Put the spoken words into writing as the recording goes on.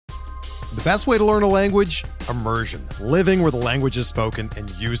The best way to learn a language? Immersion. Living where the language is spoken and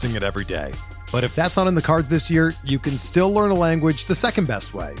using it every day. But if that's not in the cards this year, you can still learn a language the second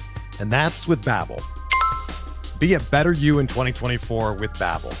best way, and that's with Babbel. Be a better you in 2024 with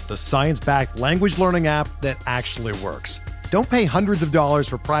Babbel, the science-backed language learning app that actually works. Don't pay hundreds of dollars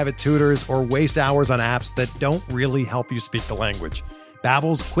for private tutors or waste hours on apps that don't really help you speak the language.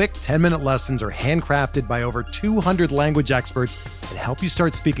 Babbel's quick 10-minute lessons are handcrafted by over 200 language experts and help you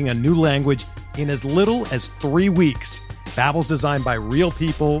start speaking a new language in as little as 3 weeks. Babbel's designed by real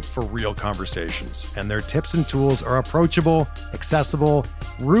people for real conversations, and their tips and tools are approachable, accessible,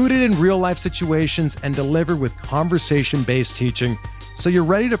 rooted in real-life situations, and delivered with conversation-based teaching, so you're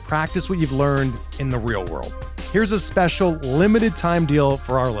ready to practice what you've learned in the real world. Here's a special limited-time deal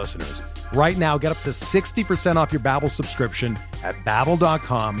for our listeners. Right now, get up to 60% off your Babbel subscription at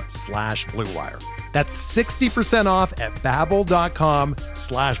babbel.com/Blue Wire. That's 60% off at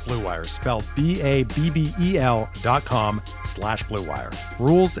babbel.com/Blue Wire, spelled BABBEL.com/Blue Wire.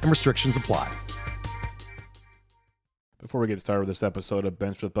 Rules and restrictions apply. Before we get started with this episode of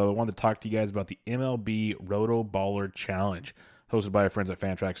Bench with Bubba, I wanted to talk to you guys about the MLB Roto Baller Challenge, hosted by our friends at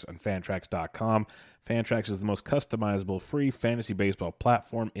Fantrax on Fantrax.com. Fantrax is the most customizable free fantasy baseball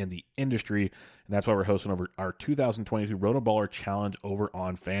platform in the industry, and that's why we're hosting over our 2022 Roto Baller Challenge over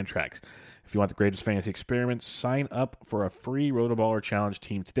on Fantrax. If you want the greatest fantasy experiments, sign up for a free Roto Baller Challenge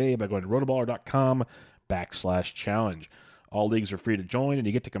team today by going to rotoballer.com/challenge. All leagues are free to join, and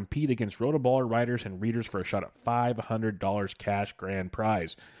you get to compete against Roto Baller writers and readers for a shot at $500 cash grand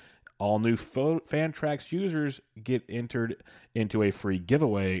prize. All new Fantrax users get entered into a free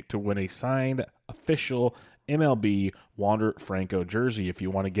giveaway to win a signed official MLB Wander Franco jersey. If you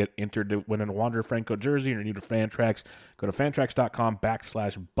want to get entered to win a Wander Franco jersey and you're new to Fantrax, go to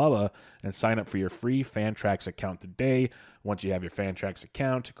fantrax.com/Bubba and sign up for your free Fantrax account today. Once you have your Fantrax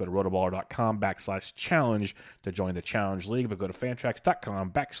account, go to rotoballer.com/challenge to join the challenge league, but go to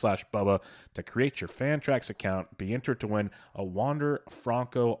fantrax.com/Bubba to create your Fantrax account. Be entered to win a Wander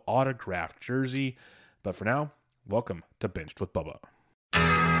Franco autographed jersey. But for now, welcome to Benched with Bubba.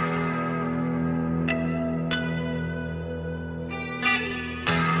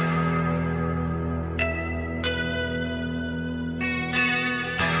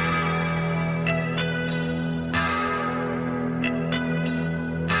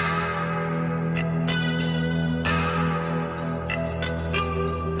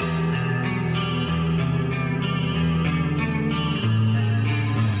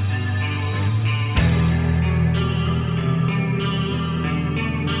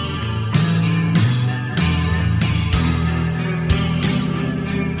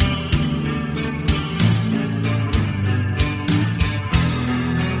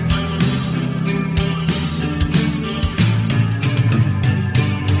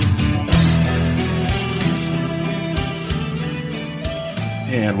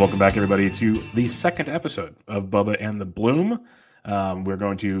 Welcome back, everybody, to the second episode of Bubba and the Bloom. We're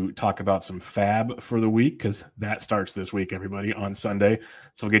going to talk about some fab for the week because that starts this week, everybody, on Sunday.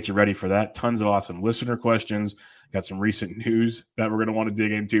 So we'll get you ready for that. Tons of awesome listener questions. Got some recent news that we're going to want to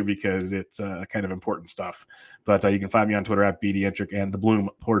dig into because it's kind of important stuff. But you can find me on Twitter at BDentric and the Bloom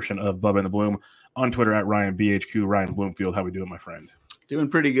portion of Bubba and the Bloom on Twitter at RyanBHQ, Ryan Bloomfield. How we doing, my friend? Doing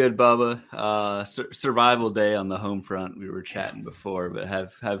pretty good, Bubba. Survival day on the home front. We were chatting before, but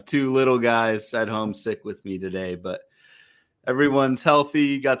have two little guys at home sick with me today. But everyone's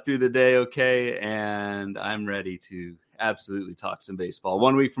healthy, got through the day okay, and I'm ready to absolutely talk some baseball.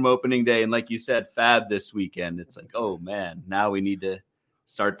 1 week from opening day, and like you said, fab this weekend. It's like, oh man, now we need to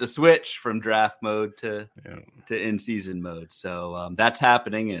start the switch from draft mode to in-season mode. So that's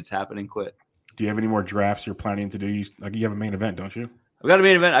happening, and it's happening quick. Do you have any more drafts you're planning to do? You have a main event, don't you? I've got a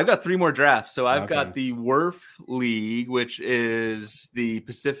main event. I've got 3 more drafts. So I've got the WRF League, which is the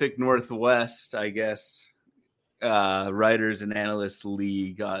Pacific Northwest, I guess, Writers and Analysts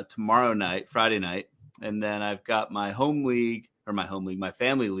League tomorrow night, Friday night. And then I've got my family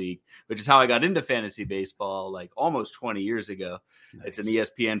league, which is how I got into fantasy baseball like almost 20 years ago. Nice. It's an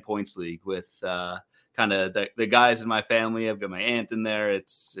ESPN points league with kind of the guys in my family. I've got my aunt in there.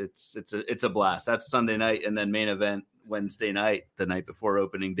 It's a blast. That's Sunday night, and then main event Wednesday night, the night before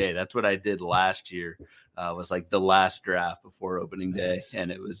opening day. That's what I did last year. Was like the last draft before opening day,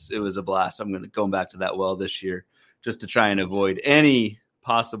 and it was a blast. I'm going back to that this year just to try and avoid any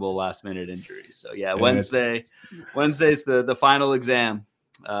possible last minute injuries. So yeah, Wednesday's the final exam.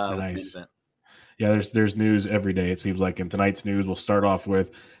 Nice. Yeah, there's news every day. It seems like in tonight's news, we'll start off with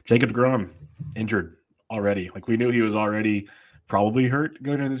Jacob deGrom injured already. Like we knew he was already probably hurt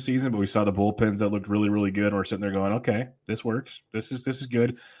going into the season, but we saw the bullpens that looked really, really good. And we're sitting there going, okay, this works. This is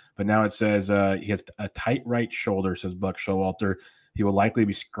good. But now it says he has a tight right shoulder, says Buck Showalter. He will likely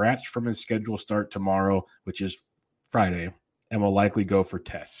be scratched from his scheduled start tomorrow, which is Friday, and will likely go for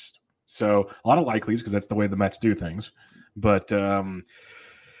tests. So a lot of likelies because that's the way the Mets do things. But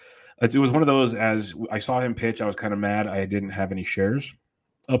it was one of those, as I saw him pitch, I was kind of mad I didn't have any shares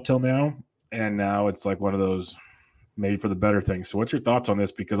up till now. And now it's like one of those made for the better things. So what's your thoughts on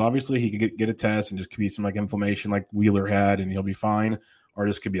this? Because obviously he could get a test and just could be some like inflammation like Wheeler had and he'll be fine, or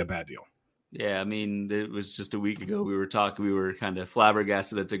this could be a bad deal. Yeah, I mean, it was just a week ago we were kind of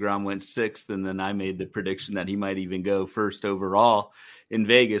flabbergasted that DeGrom went 6th, and then I made the prediction that he might even go 1st overall in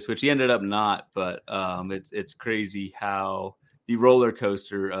Vegas, which he ended up not. But it's crazy how the roller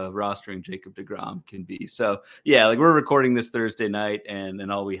coaster of rostering Jacob DeGrom can be. So, yeah, like we're recording this Thursday night,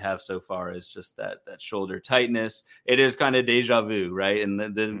 and all we have so far is just that shoulder tightness. It is kind of deja vu, right?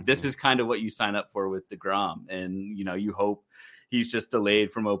 And this is kind of what you sign up for with DeGrom. And, you hope he's just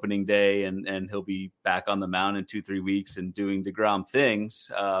delayed from opening day and he'll be back on the mound in 2-3 weeks and doing DeGrom things.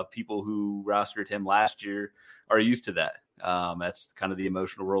 People who rostered him last year are used to that. That's kind of the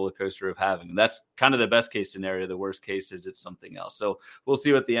emotional roller coaster of having him. That's kind of the best case scenario. The worst case is it's something else. So we'll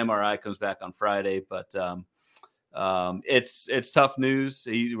see what the MRI comes back on Friday, but it's tough news.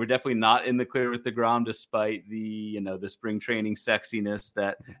 We're definitely not in the clear with DeGrom, despite the spring training sexiness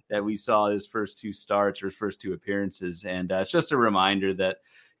that we saw his first 2 starts or his first 2 appearances. And it's just a reminder that,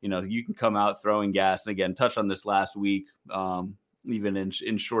 you can come out throwing gas. And again, touch on this last week, even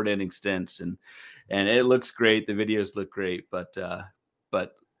in short inning stints. And it looks great. The videos look great, but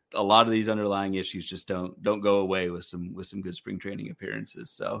a lot of these underlying issues just don't go away with some good spring training appearances.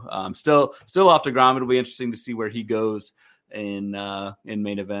 So still off DeGrom. It'll be interesting to see where he goes in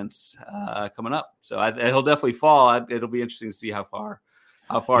main events coming up. So he'll definitely fall. It'll be interesting to see how far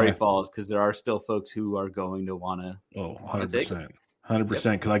he falls, because there are still folks who are going to want to 100%. 100%.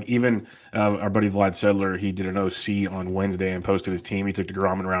 Because like even our buddy Vlad Sedler, he did an OC on Wednesday and posted his team. He took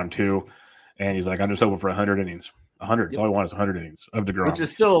DeGrom in round 2, and he's like, I'm just hoping for 100 innings. 100. That's all I want is 100 innings of DeGrom, which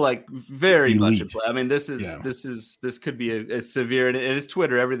is still like very elite. Much in play. I mean, this could be a severe, and it's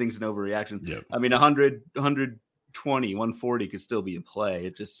Twitter. Everything's an overreaction. Yep. I mean, 100, 120, 140 could still be in play.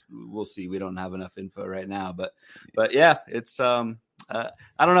 It just, we'll see. We don't have enough info right now, but yeah, it's I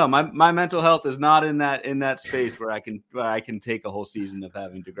don't know. My mental health is not in that space where I can take a whole season of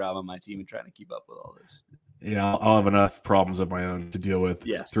having DeGrom on my team and trying to keep up with all this. Yeah, I'll have enough problems of my own to deal with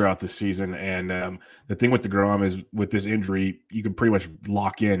throughout the season. And the thing with DeGrom is, with this injury, you can pretty much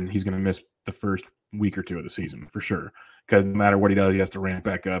lock in he's going to miss the first week or 2 of the season for sure. Because no matter what he does, he has to ramp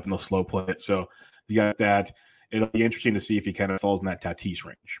back up and they'll slow play it. So you got that. It'll be interesting to see if he kind of falls in that Tatis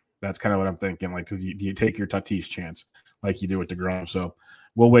range. That's kind of what I'm thinking. Like, do you take your Tatis chance like you do with DeGrom? So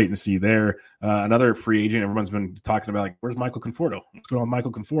we'll wait and see there. Another free agent everyone's been talking about, like, where's Michael Conforto? What's going on with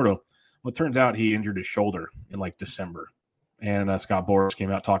Michael Conforto? Well, it turns out he injured his shoulder in like December, and Scott Boras came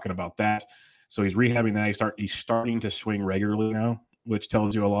out talking about that. So he's rehabbing that. He's starting to swing regularly now, which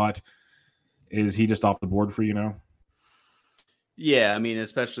tells you a lot. Is he just off the board for you now? Yeah, I mean,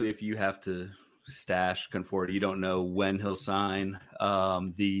 especially if you have to stash Conforto, you don't know when he'll sign.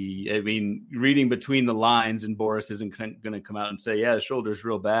 Reading between the lines, and Boras isn't going to come out and say, yeah, the shoulder's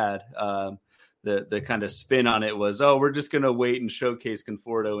real bad. The kind of spin on it was, we're just going to wait and showcase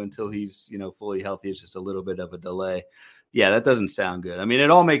Conforto until he's, fully healthy. It's just a little bit of a delay. Yeah, that doesn't sound good. I mean, it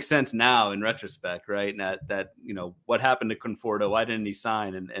all makes sense now in retrospect, right? And that what happened to Conforto? Why didn't he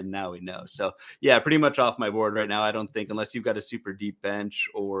sign? And now we know. So yeah, pretty much off my board right now. I don't think, unless you've got a super deep bench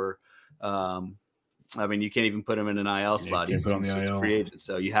or, you can't even put him in an IL slot. He's just a free agent.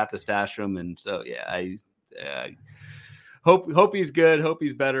 So you have to stash him. And so, yeah, I Hope he's good. Hope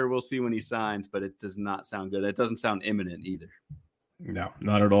he's better. We'll see when he signs, but it does not sound good. It doesn't sound imminent either. No,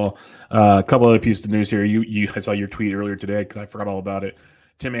 not at all. A couple other pieces of news here. I saw your tweet earlier today because I forgot all about it.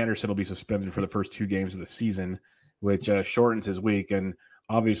 Tim Anderson will be suspended for the first 2 games of the season, which shortens his week. And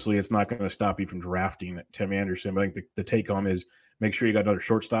obviously, it's not going to stop you from drafting Tim Anderson. But I think the take home is make sure you got another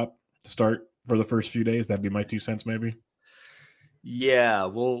shortstop to start for the first few days. That'd be my 2 cents, maybe. Yeah,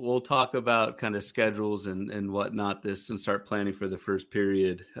 we'll talk about kind of schedules and whatnot and start planning for the first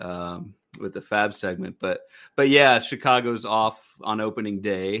period with the Fab segment. But yeah, Chicago's off on opening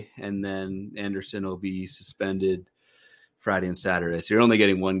day, and then Anderson will be suspended Friday and Saturday. So you're only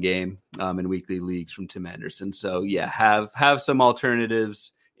getting 1 game in weekly leagues from Tim Anderson. So yeah, have some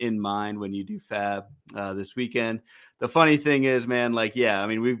alternatives in mind when you do Fab this weekend. The funny thing is, man,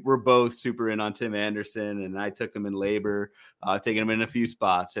 we're both super in on Tim Anderson, and I took him in labor, taking him in a few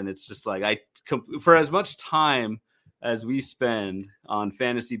spots. And it's just like, for as much time as we spend on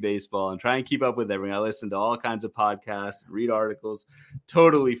fantasy baseball and try and keep up with everything. I listen to all kinds of podcasts, read articles,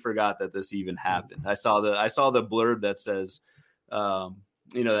 totally forgot that this even happened. I saw the blurb that says,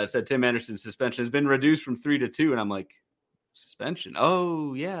 that said Tim Anderson's suspension has been reduced from 3 to 2. And I'm like, suspension?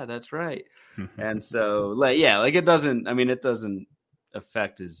 Oh yeah, that's right. And so it doesn't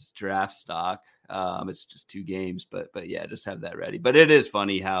affect his draft stock. It's just 2 games, but yeah, just have that ready. But it is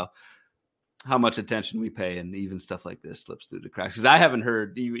funny how much attention we pay, and even stuff like this slips through the cracks. Because I haven't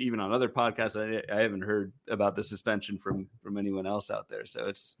heard, even on other podcasts, I haven't heard about the suspension from anyone else out there. So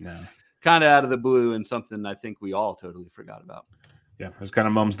it's kind of out of the blue, and something I think we all totally forgot about. Yeah, it was kind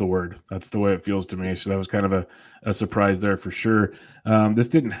of mum's the word. That's the way it feels to me. So that was kind of a surprise there for sure. This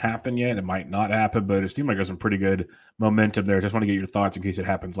didn't happen yet. It might not happen, but it seemed like there's some pretty good momentum there. Just want to get your thoughts in case it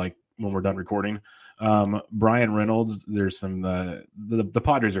happens like when we're done recording. Bryan Reynolds, there's some the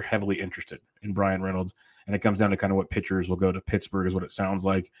Padres are heavily interested in Bryan Reynolds, and it comes down to kind of what pitchers will go to Pittsburgh is what it sounds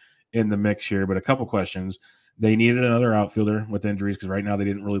like in the mix here. But a couple questions. They needed another outfielder with injuries because right now they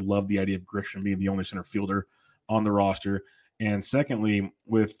didn't really love the idea of Grisham being the only center fielder on the roster. And secondly,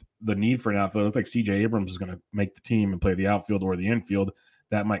 with the need for an outfield, it looks like C.J. Abrams is going to make the team and play the outfield or the infield.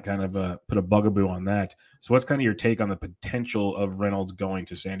 That might kind of put a bugaboo on that. So what's kind of your take on the potential of Reynolds going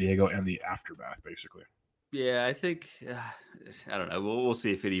to San Diego and the aftermath, basically? Yeah, I think I don't know. We'll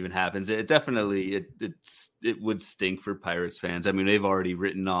see if it even happens. It definitely it would stink for Pirates fans. I mean, they've already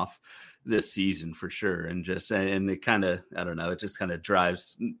written off this season for sure, and it kind of, I don't know, it just kind of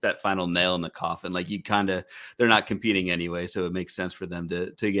drives that final nail in the coffin. Like they're not competing anyway, so it makes sense for them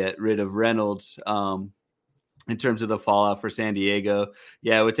to get rid of Reynolds. In terms of the fallout for San Diego,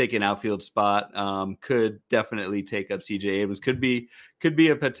 yeah, it would take an outfield spot. Could definitely take up CJ Abrams. Could be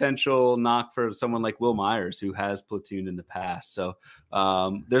a potential knock for someone like Will Myers, who has platooned in the past. So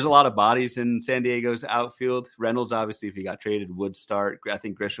there's a lot of bodies in San Diego's outfield. Reynolds, obviously, if he got traded, would start. I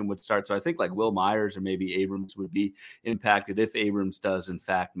think Grisham would start. So I think like Will Myers or maybe Abrams would be impacted if Abrams does in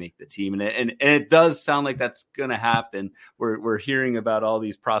fact make the team. And it does sound like that's going to happen. We're hearing about all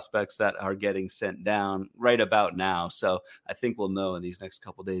these prospects that are getting sent down right about now. So I think we'll know in these next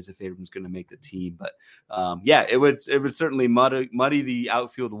couple of days if Abrams is going to make the team. But it would certainly muddy the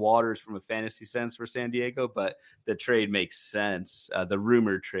outfield waters from a fantasy sense for San Diego, but the trade makes sense. The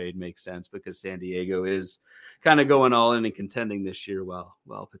rumored trade makes sense because San Diego is kind of going all in and contending this year,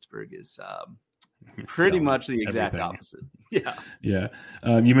 while Pittsburgh is pretty much the exact opposite. Yeah.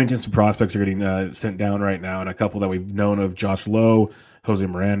 You mentioned some prospects are getting sent down right now, and a couple that we've known of: Josh Lowe, Jose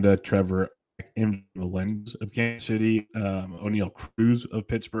Miranda, Trevor Melendez of Kansas City, O'Neill Cruz of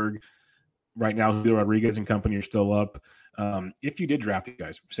Pittsburgh. Right now, Julio Rodriguez and company are still up. If you did draft these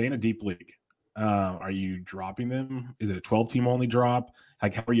guys, say in a deep league, are you dropping them? Is it a 12-team only drop?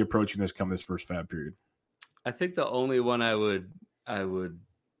 Like, how are you approaching this come this first fab period? I think the only one I would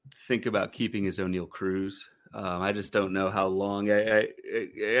think about keeping is O'Neill Cruz. I just don't know how long. I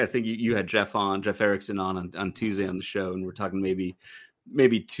think you had Jeff Erickson on Tuesday on the show, and we're talking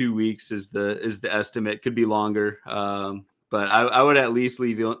maybe 2 weeks is the estimate. Could be longer, but I would at least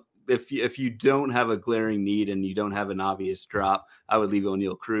leave you. If you don't have a glaring need and you don't have an obvious drop, I would leave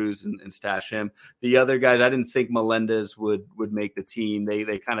O'Neill Cruz and stash him. The other guys, I didn't think Melendez would make the team.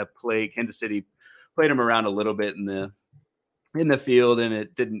 They kind of Kansas City played him around a little bit in the field, and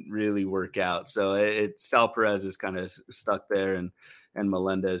it didn't really work out. So Sal Perez is kind of stuck there, and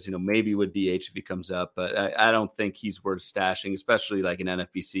Melendez, maybe would DH if he comes up, but I don't think he's worth stashing, especially like in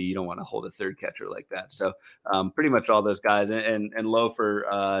NFBC. You don't want to hold a third catcher like that. So pretty much all those guys, and Lowe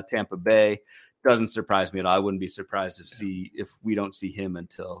for Tampa Bay doesn't surprise me at all. I wouldn't be surprised if we don't see him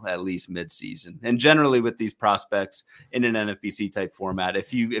until at least midseason. And generally with these prospects in an NFBC type format,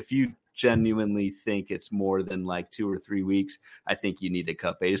 if you genuinely think it's more than like 2 or 3 weeks, I think you need to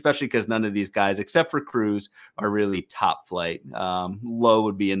cut bait, especially because none of these guys, except for Cruz, are really top flight. Lowe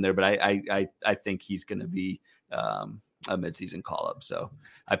would be in there, but I think he's going to be a midseason call-up. So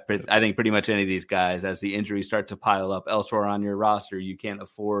I think pretty much any of these guys, as the injuries start to pile up elsewhere on your roster, you can't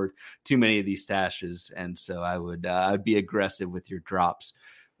afford too many of these stashes. And so I'd be aggressive with your drops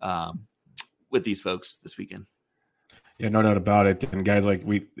with these folks this weekend. Yeah, no doubt about it. And guys like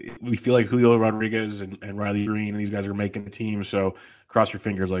we feel like Julio Rodriguez and Riley Green and these guys are making the team. So cross your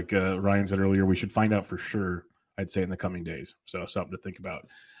fingers, like Ryan said earlier. We should find out for sure, I'd say, in the coming days. So something to think about.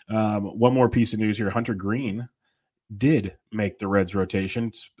 One more piece of news here. Hunter Green did make the Reds rotation.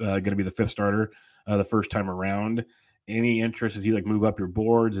 It's going to be the 5th starter the first time around. Any interest? Does he move up your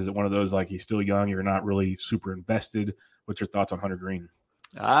boards? Is it one of those like he's still young, you're not really super invested? What's your thoughts on Hunter Green?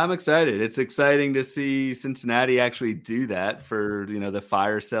 I'm excited. It's exciting to see Cincinnati actually do that for, the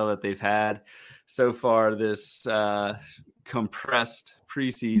fire sale that they've had so far this compressed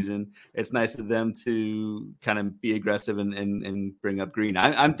preseason, it's nice of them to kind of be aggressive and bring up Green.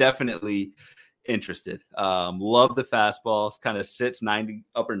 I'm definitely interested. Love the fastball. Kind of sits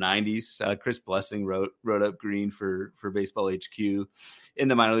upper 90s. Chris Blessing wrote up Green for Baseball HQ in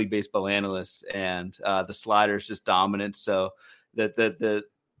the Minor League Baseball Analyst, and the slider is just dominant. So that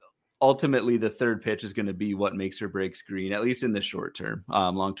ultimately the third pitch is going to be what makes or breaks Green, at least in the short term.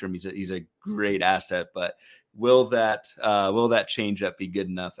 Long term, he's a great asset, but will that changeup be good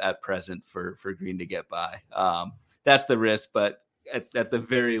enough at present for Green to get by? That's the risk, but at the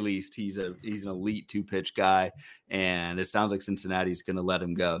very least, he's an elite 2-pitch guy, and it sounds like Cincinnati's going to let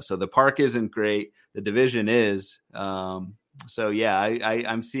him go. So the park isn't great. The division is. So yeah,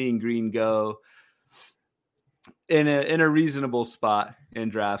 I'm seeing Green go in a reasonable spot in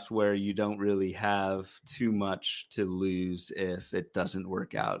drafts where you don't really have too much to lose if it doesn't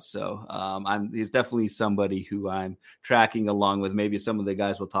work out. So he's definitely somebody who I'm tracking along with maybe some of the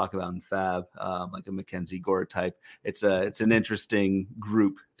guys we'll talk about in Fab, like a Mackenzie Gore type. It's an interesting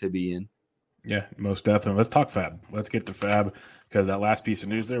group to be in. Yeah, most definitely. Let's talk Fab. Let's get to Fab, because that last piece of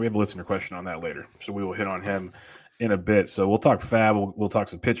news there, we have a listener question on that later. So we will hit on him in a bit. So we'll talk Fab. We'll talk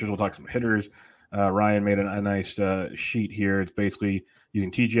some pitchers. We'll talk some hitters. Ryan made a nice sheet here. It's basically using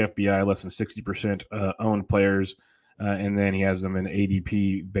TGFBI, less than 60% owned players, and then he has them in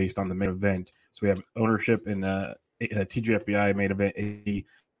ADP based on the main event. So we have ownership in TGFBI main event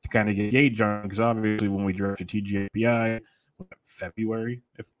to kind of get gauge on, because obviously when we drafted TGFBI, February,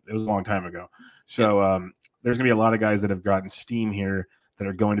 if it was a long time ago. So there's going to be a lot of guys that have gotten steam here that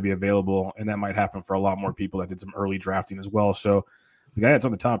are going to be available, and that might happen for a lot more people that did some early drafting as well. So the guy that's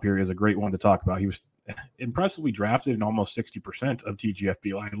on the top here is a great one to talk about. He was impressively drafted in almost 60% of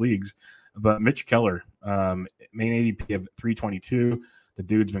TGFBI leagues. But Mitch Keller, main ADP of 322. The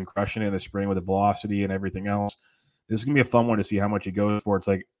dude's been crushing it in the spring with the velocity and everything else. This is going to be a fun one to see how much he goes for. It's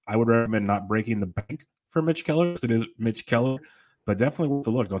like, I would recommend not breaking the bank for Mitch Keller, because it is Mitch Keller, but definitely worth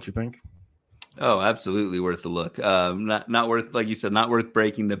a look, don't you think? Oh, absolutely worth a look. Not worth, like you said, not worth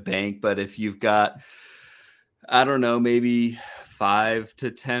breaking the bank. But if you've got, I don't know, maybe 5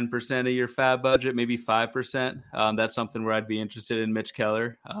 to 10% of your Fab budget, maybe 5%. That's something where I'd be interested in Mitch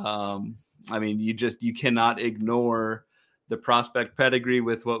Keller. I mean, you cannot ignore the prospect pedigree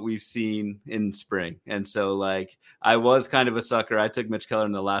with what we've seen in spring. And so, like, I was kind of a sucker. I took Mitch Keller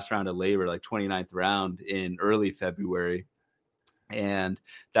in the last round of labor, like 29th round in early February. And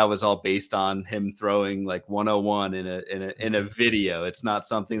that was all based on him throwing like 101 in a video. It's not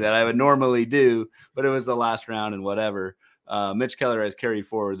something that I would normally do, but it was the last round and whatever. Mitch Keller has carried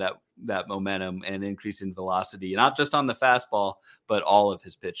forward that momentum and increase in velocity, not just on the fastball, but all of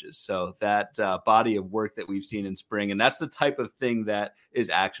his pitches. So that body of work that we've seen in spring, and that's the type of thing that is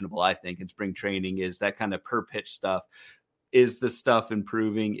actionable, I think, in spring training, is that kind of per pitch stuff. Is the stuff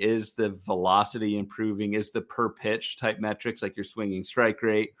improving? Is the velocity improving? Is the per pitch type metrics, like your swinging strike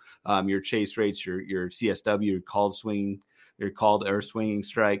rate, your chase rates, your CSW, your called or swinging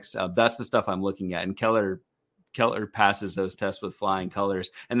strikes? That's the stuff I'm looking at. And Keller passes those tests with flying colors.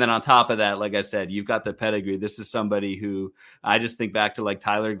 And then on top of that, like I said, you've got the pedigree. This is somebody who I just think back to, like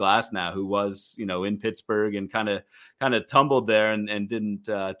Tyler Glasnow, who was, in Pittsburgh and kind of tumbled there and didn't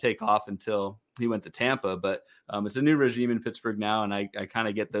take off until he went to Tampa. But it's a new regime in Pittsburgh now. And I kind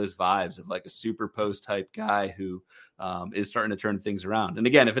of get those vibes of like a super post type guy who is starting to turn things around. And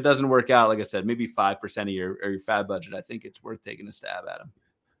again, if it doesn't work out, like I said, maybe 5% of your Fab budget, I think it's worth taking a stab at him.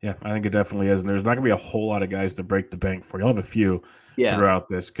 Yeah, I think it definitely is. And there's not going to be a whole lot of guys to break the bank for. You'll have a few throughout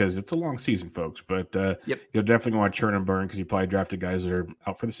this, because it's a long season, folks. But you'll definitely want to churn and burn, because you probably drafted guys that are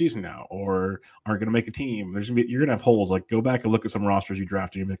out for the season now or aren't going to make a team. You're going to have holes. Like, go back and look at some rosters you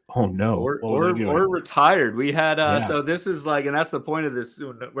drafted. And you're like, oh, no. Or retired. We had so this is like, and that's the point of this.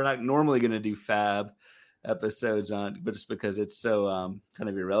 We're not normally going to do Fab episodes on, but just because it's so kind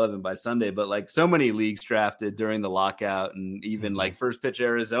of irrelevant by Sunday. But like, so many leagues drafted during the lockout, and even like First Pitch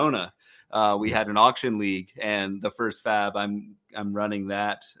Arizona, we had an auction league, and the first Fab I'm running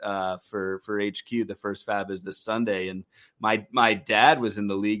that for HQ. The first Fab is this Sunday, and my dad was in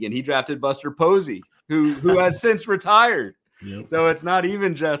the league, and he drafted Buster Posey, who has since retired. Yep. So it's not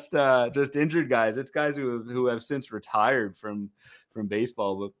even just injured guys; it's guys who have since retired from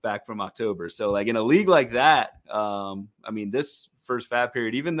baseball, but back from October. So like in a league like that, I mean, this first Fab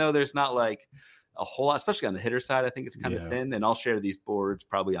period, even though there's not like a whole lot, especially on the hitter side, I think it's kind of thin. And I'll share these boards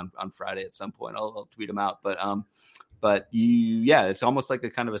probably on Friday at some point. I'll tweet them out. But it's almost like a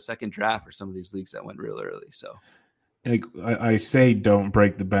kind of a second draft for some of these leagues that went real early. So like I say, don't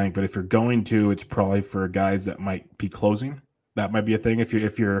break the bank, but if you're going to, it's probably for guys that might be closing That might be a thing if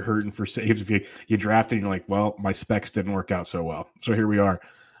you're hurting for saves. If you drafted and you're like, well, my specs didn't work out so well. So here we are.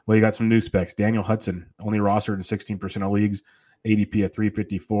 Well, you got some new specs. Daniel Hudson, only rostered in 16% of leagues, ADP at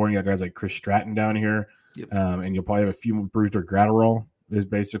 354. And you got guys like Chris Stratton down here. Yep. And you'll probably have a few. Brewster Gratterall is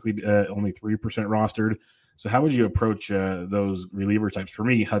basically only 3% rostered. So how would you approach those reliever types? For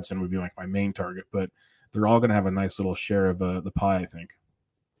me, Hudson would be like my main target, but they're all going to have a nice little share of the pie, I think.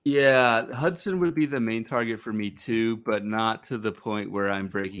 Yeah, Hudson would be the main target for me too, but not to the point where I'm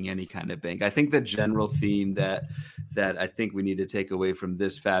breaking any kind of bank. I think the general theme that I think we need to take away from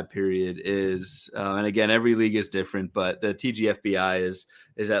this fab period is, and again, every league is different, but the TGFBI is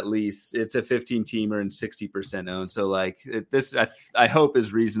at least, it's a 15-teamer and 60% owned. So like this, I hope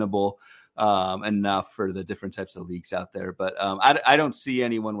is reasonable enough for the different types of leagues out there. But I don't see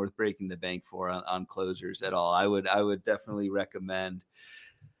anyone worth breaking the bank for on closers at all. I would definitely recommend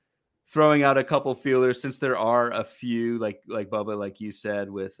throwing out a couple feelers, since there are a few, like Bubba, like you said,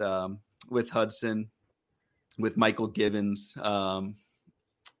 with Hudson, with Michael Givens.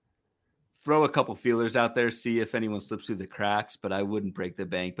 Throw a couple feelers out there, see if anyone slips through the cracks, but I wouldn't break the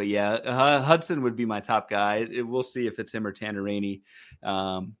bank. But yeah, Hudson would be my top guy. We'll see if it's him or Tanner Rainey.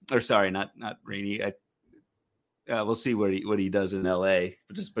 Or sorry, not Rainey. We'll see what he does in LA.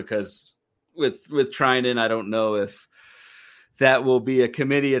 Just because with Trinan, I don't know if that will be a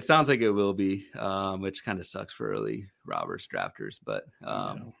committee. It sounds like it will be, which kind of sucks for early Roberts drafters, but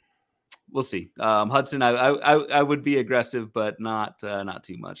we'll see. Hudson, I would be aggressive, but not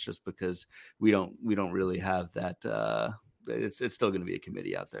too much, just because we don't really have that. It's still going to be a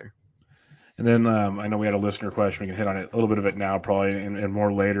committee out there. And then I know we had a listener question. We can hit on it a little bit of it now, probably, and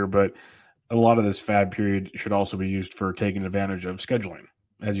more later. But a lot of this fab period should also be used for taking advantage of scheduling,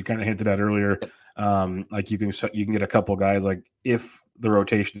 as you kind of hinted at earlier. Like you can get a couple guys, like if the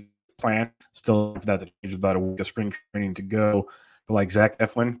rotation plan still have that changes about a week of spring training to go, but like Zach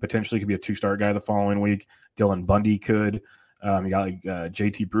Eflin potentially could be a 2-start guy the following week. Dylan Bundy could. You got like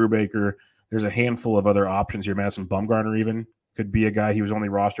JT Brubaker. There's a handful of other options here. Madison Bumgarner even could be a guy. He was only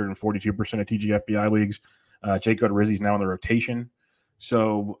rostered in 42% of TGFBI leagues. Jake Odorizzi's now in the rotation.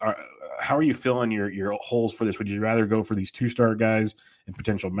 So how are you filling your holes for this? Would you rather go for these 2-star guys and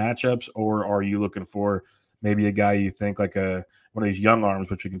potential matchups, or are you looking for maybe a guy you think like one of these young arms,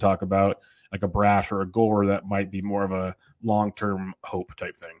 which we can talk about, like a Brash or a Gore, that might be more of a long-term hope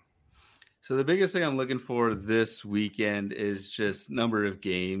type thing? So the biggest thing I'm looking for this weekend is just number of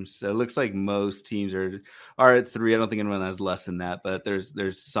games. So it looks like most teams are at 3. I don't think anyone has less than that, but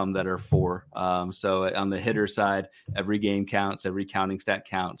there's some that are 4. So on the hitter side, every game counts, every counting stat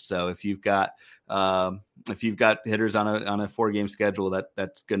counts. So if you've got hitters on a 4-game schedule,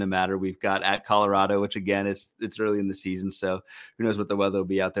 that's going to matter. We've got at Colorado, which again, it's early in the season, so who knows what the weather will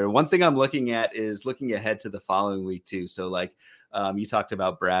be out there. One thing I'm looking at is looking ahead to the following week too. So like you talked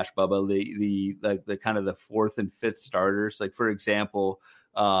about Brash, Bubba, the kind of the 4th and 5th starters. Like for example,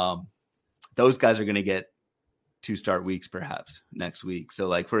 those guys are going to get 2-start weeks perhaps next week. So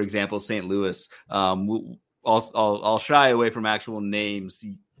like for example, St. Louis. I'll shy away from actual names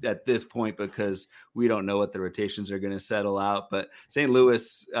at this point because we don't know what the rotations are going to settle out. But St.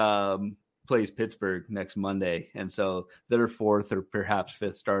 Louis plays Pittsburgh next Monday, and so their 4th or perhaps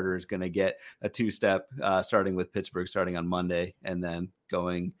 5th starter is going to get a 2-step, starting with Pittsburgh starting on Monday, and then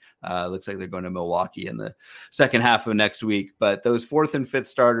going. Looks like they're going to Milwaukee in the second half of next week. But those 4th and 5th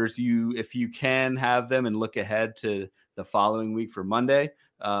starters, if you can have them and look ahead to the following week for Monday,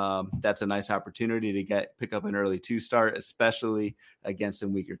 that's a nice opportunity to pick up an early 2-start, especially against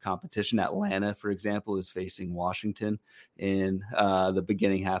some weaker competition. Atlanta, for example, is facing Washington in the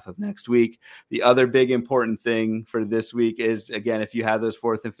beginning half of next week. The other big important thing for this week is, again, if you have those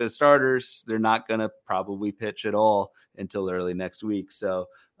 4th and 5th starters, they're not going to probably pitch at all until early next week. So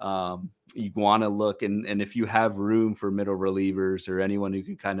you want to look, and if you have room for middle relievers or anyone who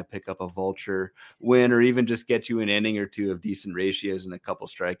can kind of pick up a vulture win, or even just get you an inning or 2 of decent ratios and a couple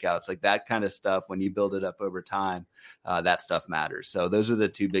strikeouts, like that kind of stuff, when you build it up over time, that stuff matters. So those are the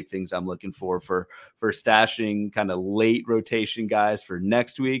 2 big things I'm looking for stashing kind of late rotation guys for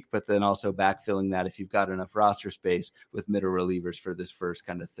next week, but then also backfilling that if you've got enough roster space with middle relievers for this first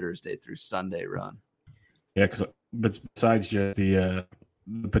kind of Thursday through Sunday run. Yeah, but besides just the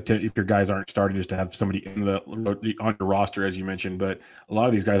if your guys aren't starting, just to have somebody on your roster, as you mentioned, but a lot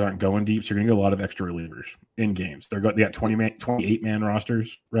of these guys aren't going deep, so you're going to get a lot of extra relievers in games. They got 28-man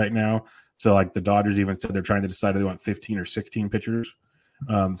rosters right now. So like the Dodgers even said they're trying to decide if they want 15 or 16 pitchers.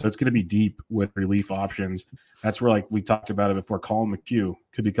 So it's going to be deep with relief options. That's where, like we talked about it before, Colin McHugh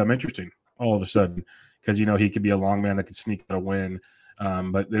could become interesting all of a sudden, because he could be a long man that could sneak out a win.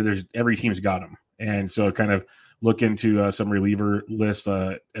 But there's every team's got him, and so kind of look into some reliever lists.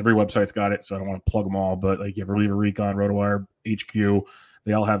 Every website's got it, so I don't want to plug them all. But like you have Reliever Recon, RotoWire, HQ,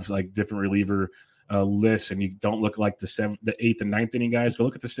 they all have like different reliever lists, and you don't look like the 8th and 9th inning guys. Go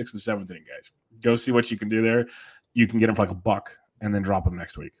look at the 6th and 7th inning guys. Go see what you can do there. You can get them for like $1 and then drop them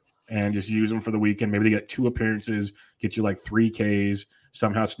next week and just use them for the weekend. Maybe they get 2 appearances, get you like 3 Ks,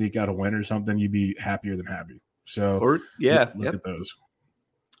 somehow sneak out a win or something. You'd be happier than happy. So look at those.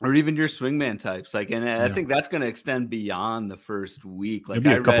 Or even your swingman types, I think that's going to extend beyond the first week. Like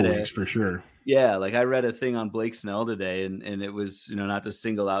maybe a couple weeks for sure. Yeah, like I read a thing on Blake Snell today, and it was, not to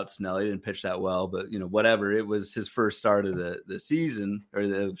single out Snell, he didn't pitch that well, but whatever. It was his first start of the season or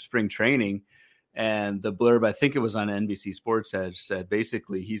the spring training, and the blurb, I think it was on NBC Sports Edge, said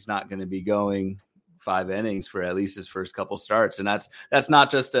basically he's not going to be going 5 innings for at least his first couple starts. And that's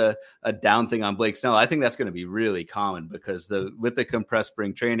not just a down thing on Blake Snell. I think that's going to be really common because with the compressed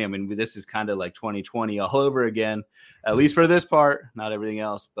spring training, I mean, this is kind of like 2020 all over again, at least for this part, not everything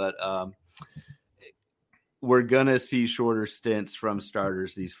else, but we're going to see shorter stints from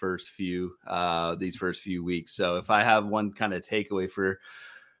starters these first few weeks. So if I have one kind of takeaway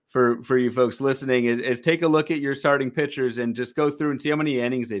for you folks listening is take a look at your starting pitchers and just go through and see how many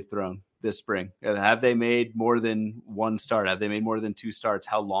innings they've thrown this spring. Have they made more than 1 start? Have they made more than 2 starts?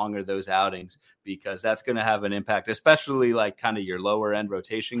 How long are those outings? Because that's going to have an impact, especially like kind of your lower end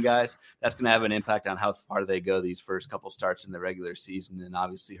rotation guys. That's going to have an impact on how far they go these first couple starts in the regular season and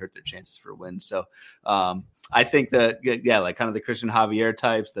obviously hurt their chances for wins. So I think that, like kind of the Christian Javier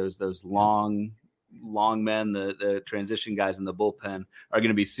types, those long men, the transition guys in the bullpen are going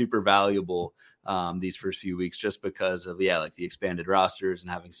to be super valuable these first few weeks just because of like the expanded rosters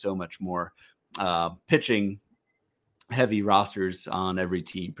and having so much more pitching heavy rosters on every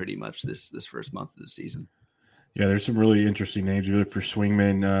team pretty much this first month of the season. Yeah, there's some really interesting names. You look for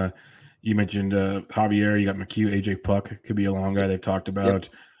swingmen. You mentioned Javier, you got McHugh, AJ Puck could be a long guy they've talked about.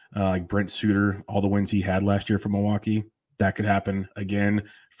 Yep. Like Brent Suter, all the wins he had last year from Milwaukee, that could happen again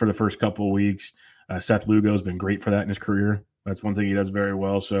for the first couple of weeks. Seth Lugo has been great for that in his career. That's one thing he does very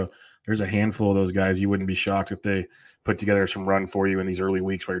well. So there's a handful of those guys. You wouldn't be shocked if they put together some run for you in these early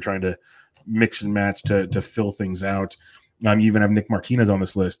weeks while you're trying to mix and match to fill things out. You even have Nick Martinez on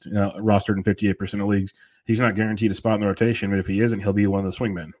this list, rostered in 58% of leagues. He's not guaranteed a spot in the rotation, but if he isn't, he'll be one of the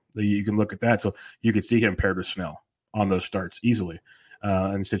swingmen. You can look at that. So you could see him paired with Snell on those starts easily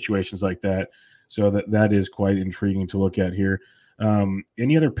in situations like that. So that is quite intriguing to look at here.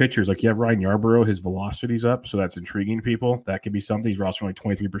 Any other pitchers? Like you have Ryan Yarbrough, his velocity's up, so that's intriguing to people. That could be something. He's rostered only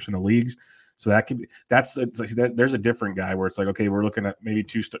 23% of leagues. So that could be, there's a different guy where it's like, okay, we're looking at maybe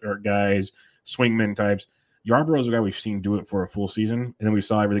 2-start guys, swingman types. Yarbrough is a guy we've seen do it for a full season, and then we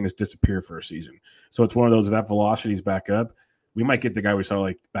saw everything just disappear for a season. So it's one of those, if that velocity's back up, we might get the guy we saw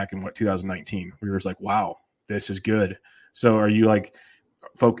like back in 2019. We were just like, wow, this is good. So are you like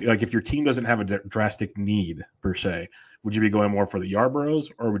if your team doesn't have a drastic need per se, would you be going more for the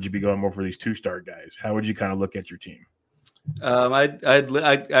Yarbroughs or would you be going more for these 2-star guys? How would you kind of look at your team?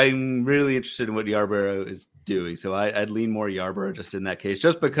 I'm really interested in what Yarbrough is doing, so I'd lean more Yarbrough just in that case,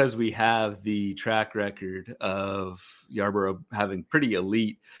 just because we have the track record of Yarbrough having pretty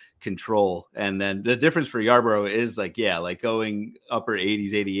elite control, and then the difference for Yarbrough is like going upper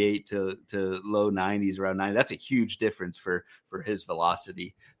 80s, 88 to low 90s, around 90. That's a huge difference for his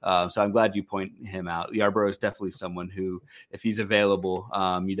velocity. So I'm glad you point him out. Yarbrough is definitely someone who, if he's available,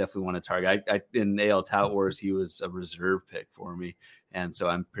 you definitely want to target. I in AL Tout Wars, he was a reserve pick for me, and so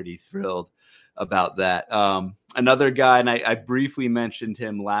I'm pretty thrilled about that. Another guy, and I briefly mentioned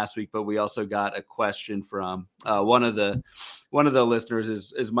him last week, but we also got a question from one of the listeners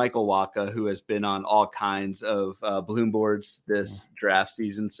is Michael Wacha, who has been on all kinds of balloon boards this draft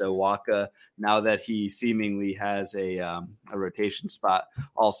season. So Wacha, now that he seemingly has a rotation spot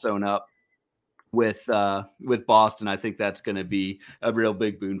all sewn up with Boston, I think that's going to be a real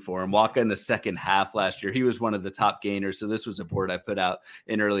big boon for him. Wacha in the second half last year, he was one of the top gainers. So this was a board I put out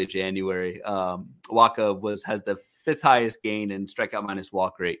in early January. Wacha has the 5th highest gain in strikeout minus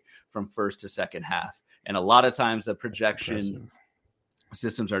walk rate from first to second half. And a lot of times the projection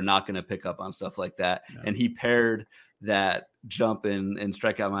systems are not going to pick up on stuff like that. No. And he paired that jump in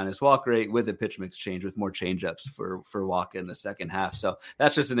strikeout minus walk rate with a pitch mix change, with more changeups for Wacha in the second half. So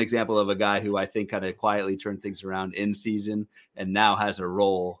that's just an example of a guy who I think kind of quietly turned things around in season and now has a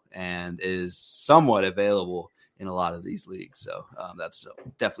role and is somewhat available in a lot of these leagues. So that's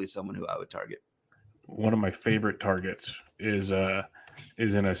definitely someone who I would target. One of my favorite targets is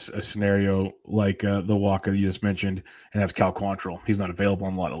in a scenario like the Wacha you just mentioned, and that's Cal Quantrill. He's not available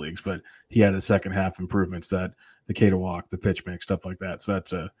in a lot of leagues, but he had the second half improvements, that the K to walk, the pitch mix, stuff like that. So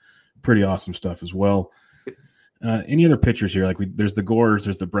that's pretty awesome stuff as well. Any other pitchers here? Like there's the Gores,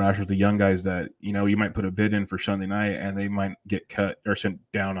 there's the Brashers, the young guys that you might put a bid in for Sunday night, and they might get cut or sent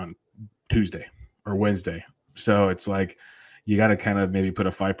down on Tuesday or Wednesday. So it's like you got to kind of maybe put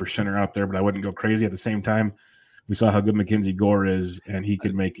a 5%er out there, but I wouldn't go crazy. At the same time, we saw how good Mackenzie Gore is, and he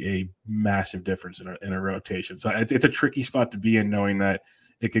could make a massive difference in a rotation. So it's a tricky spot to be in, knowing that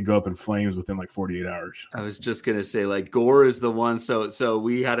it could go up in flames within like 48 hours. I was just going to say, like, Gore is the one. So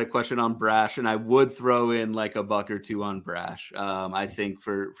we had a question on Brash, and I would throw in like a buck or two on Brash. I think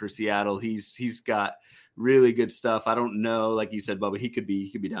for Seattle, he's got really good stuff. I don't know, like you said, Bubba, he could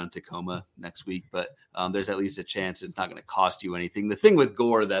be down in Tacoma next week, but there's at least a chance it's not going to cost you anything. The thing with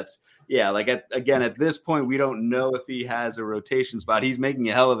Gore, at this point, we don't know if he has a rotation spot. He's making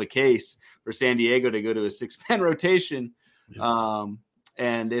a hell of a case for San Diego to go to a 6-man rotation. Yeah.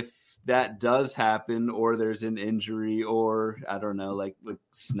 And if that does happen, or there's an injury, or I don't know, like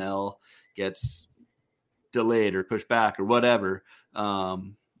Snell gets delayed or pushed back or whatever,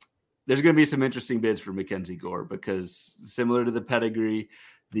 there's going to be some interesting bids for Mackenzie Gore, because similar to the pedigree,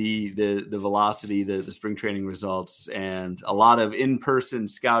 the velocity, the spring training results, and a lot of in-person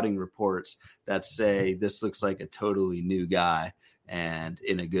scouting reports that say this looks like a totally new guy, and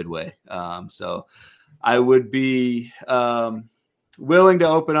in a good way. So I would be willing to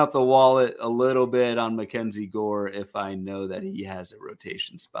open up the wallet a little bit on Mackenzie Gore if I know that he has a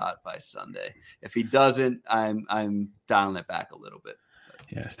rotation spot by Sunday. If he doesn't, I'm dialing it back a little bit.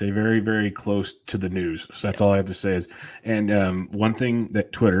 Yeah, stay very, very close to the news. So that's all I have to say is, and one thing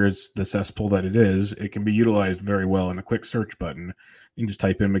that Twitter is, the cesspool that it is, it can be utilized very well in a quick search button. You can just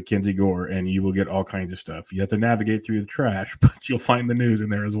type in Mackenzie Gore and you will get all kinds of stuff. You have to navigate through the trash, but you'll find the news in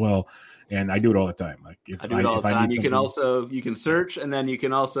there as well. And I do it all the time. Like I do it all the time. You can search, and then you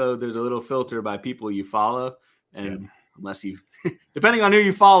can also, there's a little filter by people you follow. And unless you, depending on who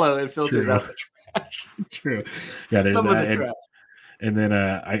you follow, it filters out the trash. True. Yeah, there's that. And then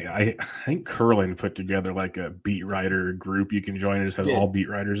I think Curlin put together like a beat writer group you can join. It just has all beat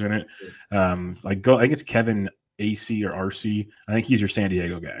writers in it. I think it's Kevin AC or RC. I think he's your San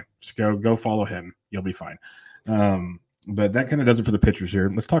Diego guy. So go follow him. You'll be fine. But that kind of does it for the pitchers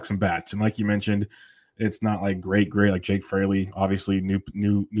here. Let's talk some bats. And like you mentioned, it's not like great like Jake Fraley. Obviously,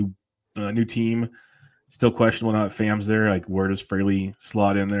 new team. Still questionable now that Fam's there. Like, where does Fraley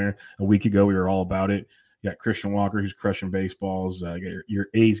slot in there? A week ago, we were all about it. You got Christian Walker, who's crushing baseballs. Your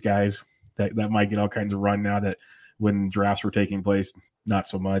A's guys that might get all kinds of run now that when drafts were taking place, not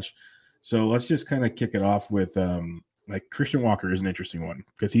so much. So let's just kind of kick it off with like Christian Walker is an interesting one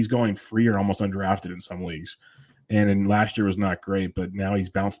because he's going free or almost undrafted in some leagues. And in last year was not great, but now he's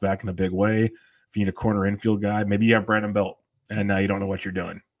bounced back in a big way. If you need a corner infield guy, maybe you have Brandon Belt, and now you don't know what you're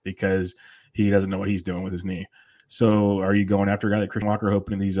doing because he doesn't know what he's doing with his knee. So are you going after a guy like Christian Walker,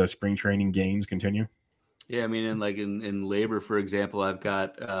 hoping these spring training gains continue? Yeah, I mean, in labor, for example, I've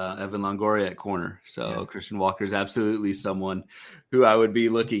got Evan Longoria at corner. So Christian Walker is absolutely someone who I would be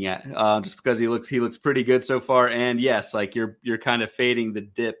looking at just because he looks pretty good so far. And yes, like you're kind of fading the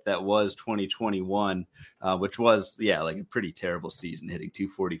dip that was 2021, which was, like a pretty terrible season, hitting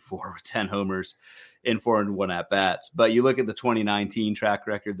 244 with 10 homers in 401 at-bats. But you look at the 2019 track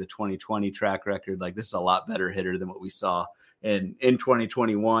record, the 2020 track record, like this is a lot better hitter than what we saw in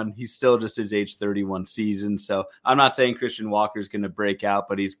 2021. He's still just his age 31 season. So I'm not saying Christian Walker is going to break out,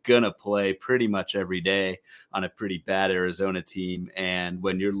 but he's going to play pretty much every day on a pretty bad Arizona team. And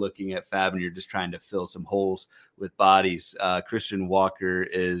when you're looking at Fab and you're just trying to fill some holes with bodies, Christian Walker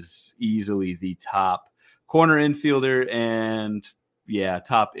is easily the top corner infielder and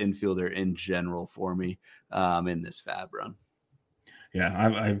top infielder in general for me in this Fab run.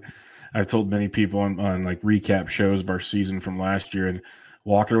 Yeah, I've told many people on like recap shows of our season from last year, and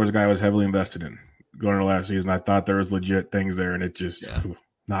Walker was a guy I was heavily invested in going into last season. I thought there was legit things there, and it just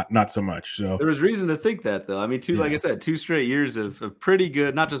not so much. So there was reason to think that, though. I mean, like I said, 2 straight years of pretty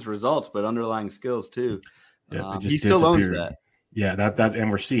good, not just results, but underlying skills too. Yeah, he still owns that. Yeah, that's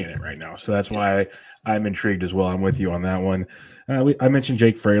and we're seeing it right now. So that's why I'm intrigued as well. I'm with you on that one. I mentioned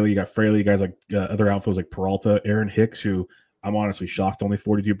Jake Fraley. You got Fraley, guys like other outfielders like Peralta, Aaron Hicks, who I'm honestly shocked, only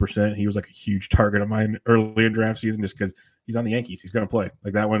 42%. He was like a huge target of mine early in draft season just because he's on the Yankees. He's going to play.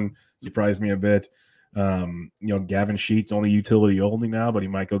 Like that one surprised me a bit. Gavin Sheets, only utility only now, but he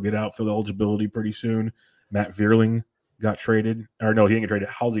might go get outfield eligibility pretty soon. Matt Vierling got traded. Or no, he didn't get traded.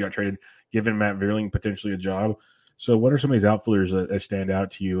 Halsey got traded, giving Matt Vierling potentially a job. So what are some of these outfielders that stand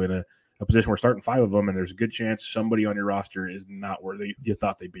out to you in a position where starting 5 of them and there's a good chance somebody on your roster is not where you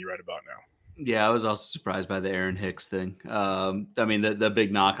thought they'd be right about now? Yeah, I was also surprised by the Aaron Hicks thing. I mean, the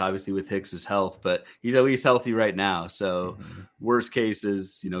big knock obviously with Hicks' health, but he's at least healthy right now. So worst case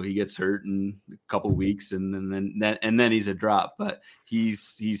is, he gets hurt in a couple weeks and then he's a drop. But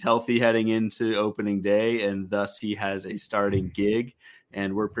he's healthy heading into opening day, and thus he has a starting gig.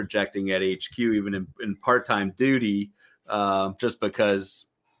 And we're projecting at HQ even in part-time duty, just because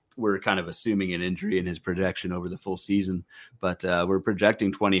we're kind of assuming an injury in his projection over the full season, but we're projecting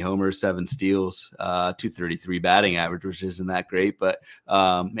 20 homers, 7 steals, 233 batting average, which isn't that great, but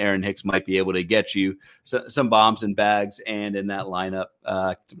Aaron Hicks might be able to get you some bombs and bags and in that lineup,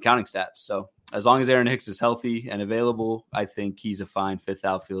 some counting stats. So as long as Aaron Hicks is healthy and available, I think he's a fine fifth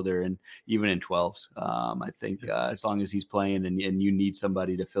outfielder, and even in 12s. I think as long as he's playing and you need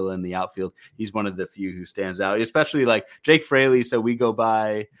somebody to fill in the outfield, he's one of the few who stands out, especially like Jake Fraley. So we go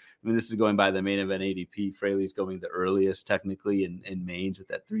by, this is going by the main event ADP. Fraley's going the earliest technically in Mainz with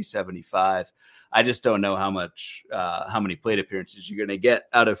that 375. I just don't know how many plate appearances you're going to get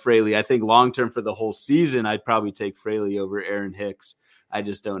out of Fraley. I think long-term for the whole season, I'd probably take Fraley over Aaron Hicks. I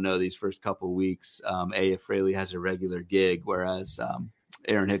just don't know these first couple of weeks, if Fraley has a regular gig, whereas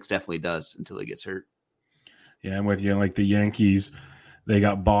Aaron Hicks definitely does until he gets hurt. Yeah, I'm with you. Like the Yankees, they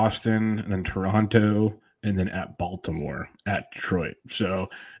got Boston and then Toronto and then at Baltimore, at Detroit. So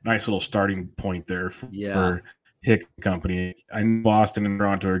nice little starting point there for Hick Company. I know Boston and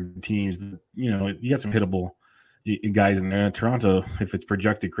Toronto are good teams, but, you got some hittable guys in there. Toronto, if it's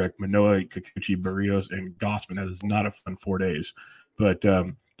projected correct, Manoah, Kikuchi, Barrios, and Gossman, that is not a fun 4 days. But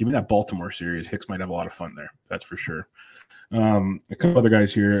give me that Baltimore series. Hicks might have a lot of fun there. That's for sure. A couple other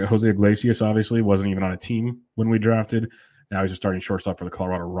guys here. Jose Iglesias, obviously, wasn't even on a team when we drafted. Now he's a starting shortstop for the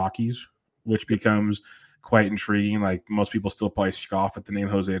Colorado Rockies, which becomes quite intriguing. Like, most people still probably scoff at the name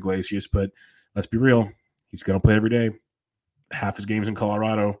Jose Iglesias, but let's be real. He's going to play every day. Half his games in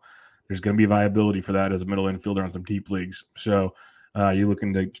Colorado. There's going to be viability for that as a middle infielder on some deep leagues. So you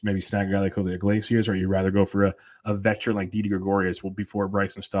looking to maybe snag a guy like Jose Iglesias, or you rather go for a veteran like Didi Gregorius before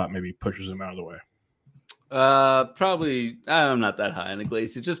Bryson Stott maybe pushes him out of the way? Probably I'm not that high on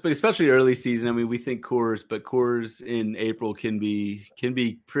Iglesias, but especially early season. I mean, we think Coors, but Coors in April can be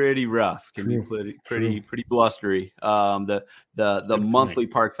pretty rough, be pretty blustery. The monthly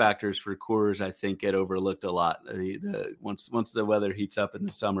park factors for Coors, I think, get overlooked a lot. Once the weather heats up in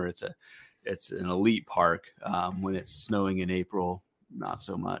the summer, it's an elite park. When it's snowing in April, not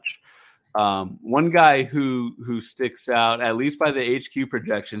so much. One guy who sticks out, at least by the HQ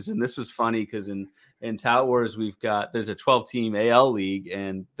projections, and this was funny because in Tout Wars, there's a 12-team AL league,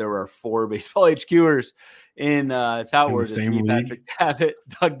 and there are 4 baseball HQers in Tout Wars. It's me, Patrick Davitt,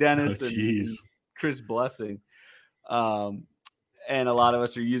 Doug Dennis, and Chris Blessing. And a lot of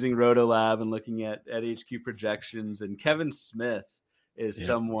us are using RotoLab and looking at HQ projections. And Kevin Smith is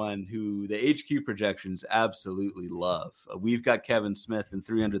someone who the HQ projections absolutely love. We've got Kevin Smith in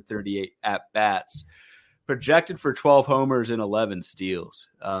 338 at-bats, projected for 12 homers and 11 steals.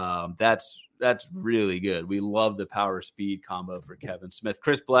 That's really good. We love the power speed combo for Kevin Smith.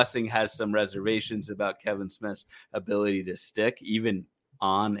 Chris Blessing has some reservations about Kevin Smith's ability to stick, even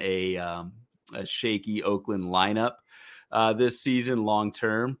on a shaky Oakland lineup this season long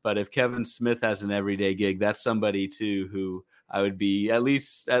term. But if Kevin Smith has an everyday gig, that's somebody too who I would be at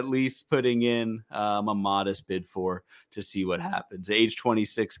least putting in a modest bid for to see what happens. Age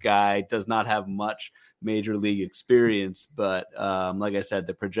 26 guy, does not have much major league experience, but like I said,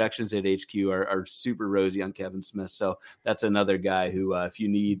 the projections at HQ are super rosy on Kevin Smith. So that's another guy who, if you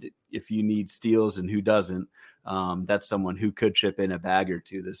need steals and who doesn't, that's someone who could chip in a bag or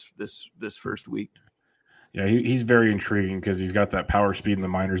two this first week. Yeah, he's very intriguing because he's got that power speed in the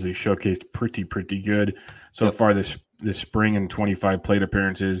minors. He showcased pretty good so far this spring in 25 plate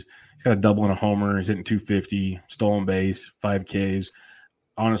appearances. He's got a double and a homer. He's hitting 250, stolen base, 5 Ks.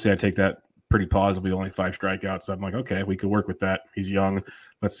 Honestly, I take that pretty positively. Only 5 strikeouts. I'm like, okay, we could work with that. He's young.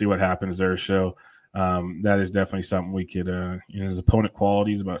 Let's see what happens there. So that is definitely something we could. His opponent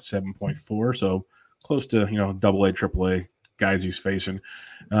quality is about 7.4, so close to AA, AAA guys he's facing.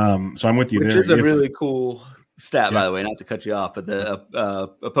 So I'm with you Which there. Which is a really cool stat, by the way, not to cut you off, but the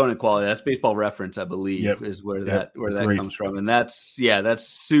opponent quality, that's Baseball Reference, I believe, is where that comes from. And that's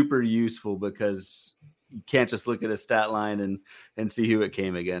super useful because you can't just look at a stat line and see who it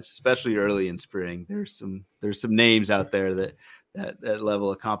came against, especially early in spring. There's some names out there that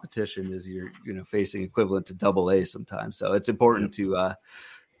level of competition is you're facing equivalent to AA sometimes. So it's important to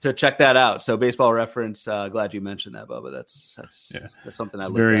check that out. So Baseball Reference, glad you mentioned that, Bubba. That's something I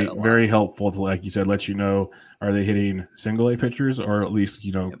look at a lot. Very helpful to, like you said, let you know, are they hitting single A pitchers or at least,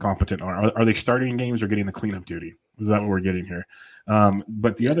 competent? Are they starting games or getting the cleanup duty? Is that what we're getting here?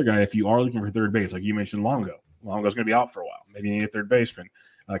 But the other guy, if you are looking for third base, like you mentioned, Longo's going to be out for a while. Maybe you need a third baseman.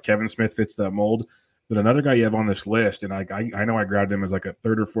 Kevin Smith fits that mold. But another guy you have on this list, and I know I grabbed him as like a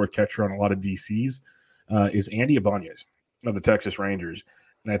third or fourth catcher on a lot of DCs, is Andy Ibanez of the Texas Rangers.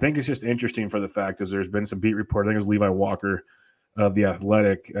 And I think it's just interesting for the fact that there's been some beat report. I think it was Levi Walker of The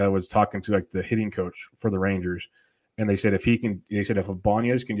Athletic was talking to like the hitting coach for the Rangers. And they said if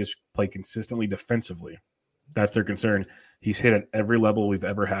Ibanez can just play consistently defensively, that's their concern. He's hit at every level we've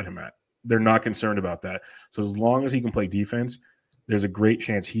ever had him at. They're not concerned about that. So as long as he can play defense, there's a great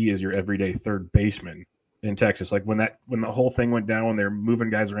chance he is your everyday third baseman in Texas. Like when the whole thing went down, when they're moving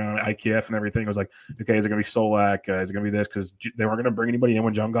guys around, IKF and everything, it was like, okay, is it going to be Solak? Is it going to be this? Because they weren't going to bring anybody in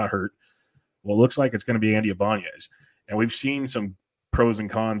when John got hurt. Well, it looks like it's going to be Andy Ibanez. And we've seen some pros and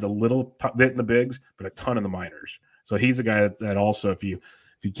cons, a little bit in the bigs, but a ton in the minors. So he's a guy that also, if you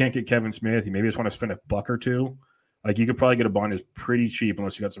can't get Kevin Smith, you maybe just want to spend $1 or $2. Like you could probably get Ibanez pretty cheap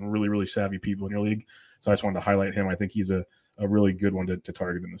unless you got some really, really savvy people in your league. So I just wanted to highlight him. I think he's a really good one to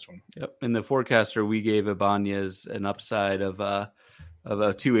target in this one. Yep. In the forecaster, we gave Ibanez an upside of a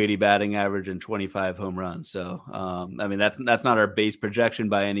 280 batting average and 25 home runs. So, I mean, that's not our base projection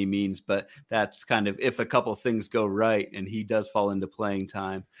by any means, but that's kind of if a couple things go right and he does fall into playing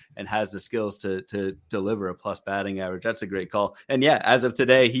time and has the skills to deliver a plus batting average, that's a great call. And yeah, as of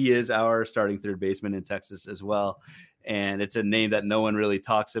today, he is our starting third baseman in Texas as well. And it's a name that no one really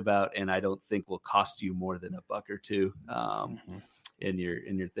talks about, and I don't think will cost you more than $1 or $2 in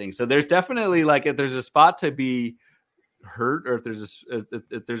your thing. So there's definitely like if there's a spot to be hurt, or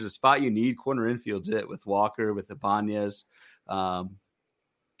if there's a spot you need, corner infield's it with Walker, with Ibanez,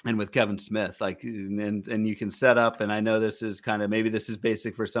 and with Kevin Smith. Like and you can set up, and I know this is kind of maybe this is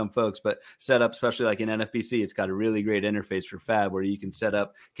basic for some folks, but set up, especially like in NFBC, it's got a really great interface for Fab where you can set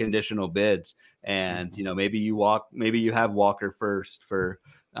up conditional bids, and maybe you have Walker first for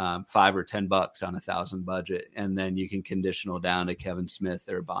 $5 or $10 on $1,000 budget, and then you can conditional down to Kevin Smith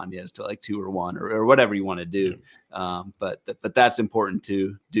or Ibanez to like 2 or 1 or whatever you want to do. But that's important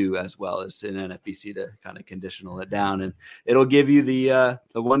to do as well as in NFBC to kind of conditional it down, and it'll give you the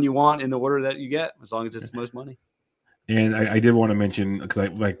one you want in the order that you get, as long as it's the most money. And I did want to mention,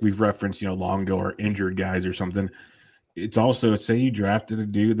 because we've referenced Longo or injured guys or something. It's also, say you drafted a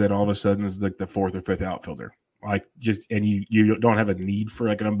dude that all of a sudden is like the 4th or 5th outfielder. And you don't have a need for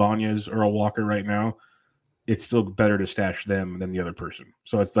like an Ibanez or a Walker right now, it's still better to stash them than the other person.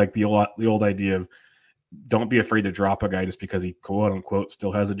 So it's like the old idea of don't be afraid to drop a guy just because he quote unquote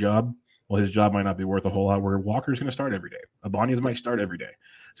still has a job. Well, his job might not be worth a whole lot, where Walker's going to start every day. Ibanez might start every day.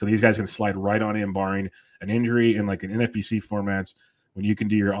 So these guys can slide right on in, barring an injury. And like in NFBC formats, when you can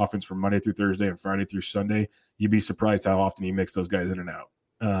do your offense from Monday through Thursday and Friday through Sunday, you'd be surprised how often you mix those guys in and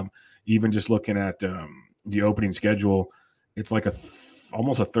out. Even just looking at the opening schedule, it's like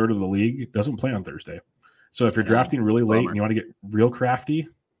almost a third of the league doesn't play on Thursday. So if you're drafting really late and you want to get real crafty,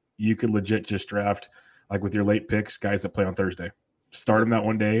 you could legit just draft, like with your late picks, guys that play on Thursday. Start them that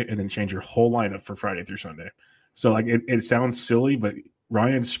one day and then change your whole lineup for Friday through Sunday. So like it sounds silly, but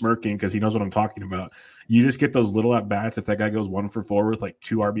Ryan's smirking because he knows what I'm talking about. You just get those little at-bats. If that guy goes 1 for 4 with like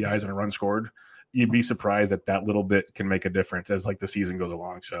 2 RBIs and a run scored, you'd be surprised that little bit can make a difference as like the season goes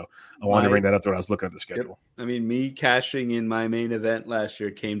along. So I wanted to bring that up when I was looking at the schedule. Yep. I mean, me cashing in my main event last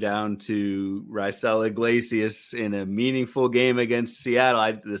year came down to Raisel Iglesias in a meaningful game against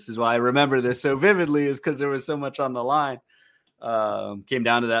Seattle. This is why I remember this so vividly, is because there was so much on the line. Came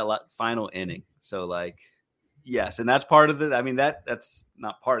down to that final inning. So like, yes. And that's part of the, I mean, that's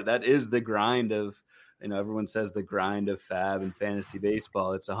not part, that is the grind of, everyone says the grind of Fab and fantasy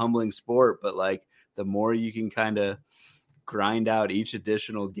baseball. It's a humbling sport, but like the more you can kind of grind out each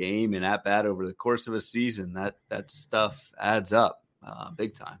additional game and at bat over the course of a season, that stuff adds up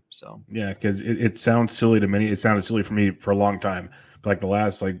big time. So yeah, because it sounds silly to many. It sounded silly for me for a long time, but like the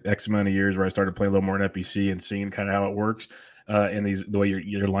last X amount of years where I started playing a little more in FBC and seeing kind of how it works. And the way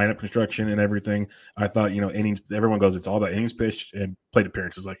your lineup construction and everything, I thought, innings, everyone goes, it's all about innings pitched and plate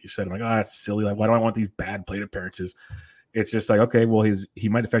appearances, like you said. I'm like, that's silly. Like, why do I want these bad plate appearances? It's just like, okay, well, he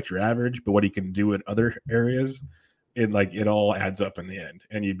might affect your average, but what he can do in other areas, it all adds up in the end.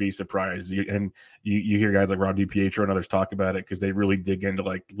 And you'd be surprised. You hear guys like Rob DiPietro and others talk about it because they really dig into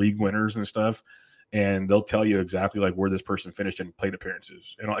like league winners and stuff. And they'll tell you exactly like where this person finished in plate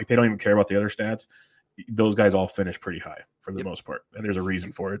appearances. And like they don't even care about the other stats. Those guys all finish pretty high for the most part, and there's a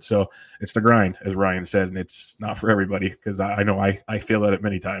reason for it. So it's the grind, as Ryan said, and it's not for everybody, because I know I fail at it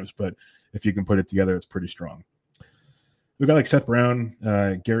many times, but if you can put it together, it's pretty strong. We got like Seth Brown,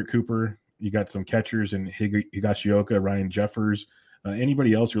 Garrett Cooper. You got some catchers and Higashioka, Ryan Jeffers.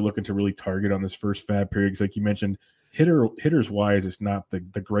 Anybody else you're looking to really target on this first Fab period? Because like you mentioned, hitters wise, it's not the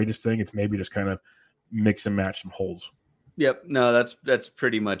greatest thing. It's maybe just kind of mix and match some holes. Yep. No, that's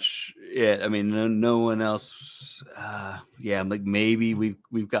pretty much it. I mean, no one else. Like maybe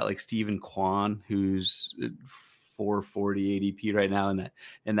we've got like Stephen Kwan, who's 440 ADP right now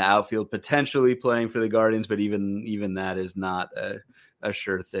in the outfield, potentially playing for the Guardians, but even that is not a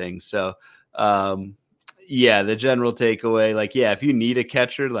sure thing. So, the general takeaway, like, if you need a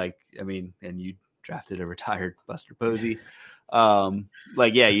catcher, and you drafted a retired Buster Posey, you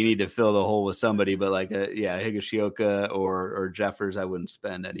need to fill the hole with somebody, but Higashioka or Jeffers, I wouldn't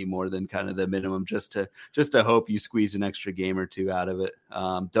spend any more than kind of the minimum just to hope you squeeze an extra game or two out of it.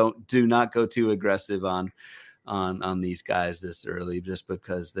 Do not go too aggressive on these guys this early, just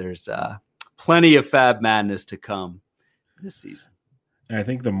because there's plenty of fab madness to come this season. And I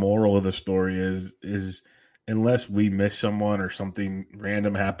think the moral of the story is unless we miss someone or something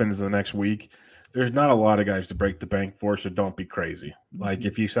random happens the next week, there's not a lot of guys to break the bank for, so don't be crazy. Mm-hmm. Like,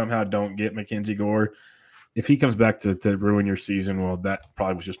 if you somehow don't get Mackenzie Gore, if he comes back to ruin your season, well, that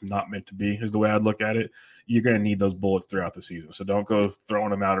probably was just not meant to be, is the way I'd look at it. You're going to need those bullets throughout the season. So don't go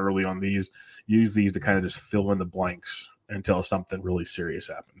throwing them out early on these. Use these to kind of just fill in the blanks until something really serious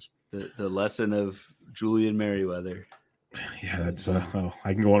happens. The lesson of Julian Merriweather. Yeah, that's I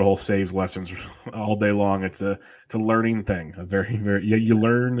can go on a whole saves lessons all day long. It's a learning thing. A very, very you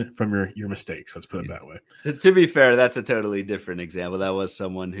learn from your mistakes. Let's put it that way. To be fair, that's a totally different example. That was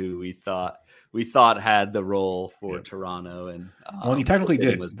someone who we thought had the role for Toronto, and he technically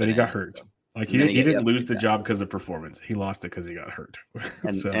did. Then he got hurt. So. Like he didn't lose the job because of performance. He lost it because he got hurt.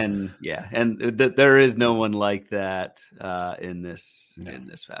 There is no one like that in this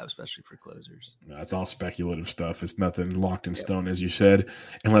fab, especially for closers. No, it's all speculative stuff. It's nothing locked in stone, as you said,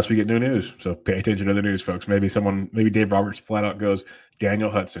 unless we get new news. So pay attention to the news, folks. Maybe Dave Roberts flat out goes,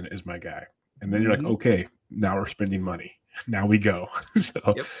 Daniel Hudson is my guy, and then you're like, okay, now we're spending money. Now we go.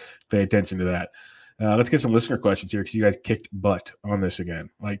 So pay attention to that. Let's get some listener questions here because you guys kicked butt on this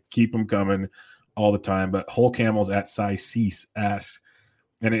again. Like, keep them coming all the time. But Whole Camels at Cy Cease asks,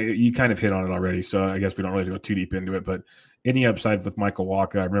 and you kind of hit on it already, so I guess we don't really have to go too deep into it. But any upside with Michael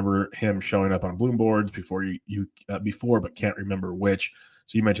Wacha? I remember him showing up on Bloom boards before, but can't remember which.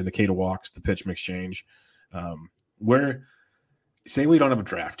 So you mentioned the K to walks, the pitch mix change. Say we don't have a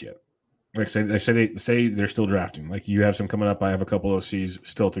draft yet. Like say they're still drafting. Like, you have some coming up. I have a couple OCs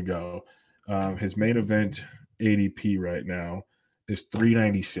still to go. His main event ADP right now is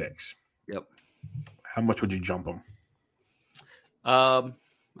 396. Yep. How much would you jump him?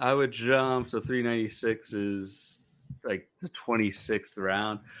 I would jump. So 396 is like the 26th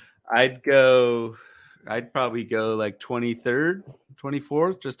round. I'd probably go like 23rd,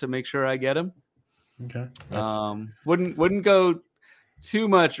 24th, just to make sure I get him. Okay. Wouldn't go too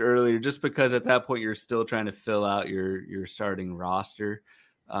much earlier, just because at that point you're still trying to fill out your starting roster.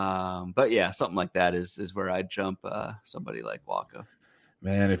 But yeah, something like that is where I'd jump somebody like Wacha.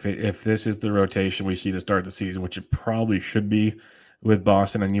 Man, if this is the rotation we see to start the season, which it probably should be with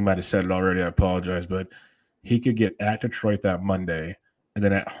Boston, and you might have said it already, I apologize, but he could get at Detroit that Monday and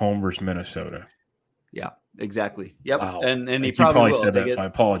then at home versus Minnesota. Yeah, exactly. Yep. Wow. And he you probably said that, so I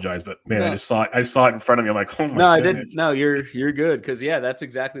apologize, but man, no. I saw it in front of me. I'm like, oh my goodness. I didn't. No, you're good, because that's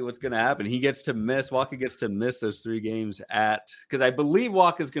exactly what's going to happen. Wacha gets to miss those 3 games because I believe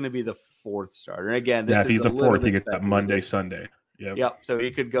Wacha is going to be the 4th starter. And again, if he's the 4th, he gets that Monday, Sunday. Yep. So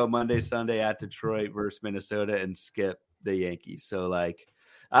he could go Monday, Sunday at Detroit versus Minnesota and skip the Yankees. So, like,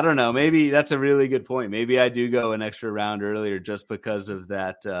 I don't know. Maybe that's a really good point. Maybe I do go an extra round earlier just because of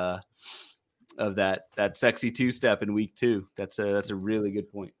that that sexy 2-step in week 2. That's a really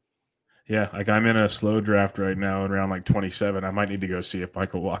good point. Yeah, like, I'm in a slow draft right now around like 27. I might need to go see if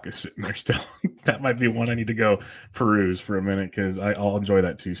Michael Wacha is sitting there still. That might be one I need to go peruse for a minute, because I'll enjoy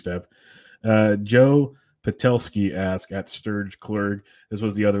that 2-step. Joe Patelski asked at Sturge Klurg. This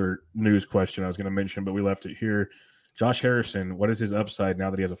was the other news question I was going to mention, but we left it here. Josh Harrison, what is his upside now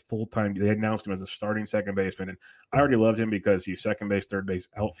that he has a full-time? They announced him as a starting second baseman, and I already loved him because he's second base, third base,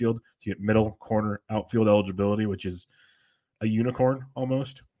 outfield. So you get middle, corner, outfield eligibility, which is a unicorn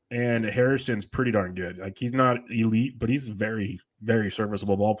almost. And Harrison's pretty darn good. Like, he's not elite, but he's a very, very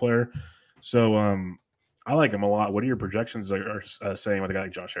serviceable ball player. So I like him a lot. What are your projections are saying with a guy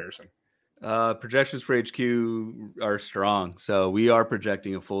like Josh Harrison? Projections for HQ are strong. So we are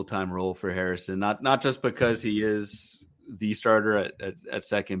projecting a full-time role for Harrison, not just because he is the starter at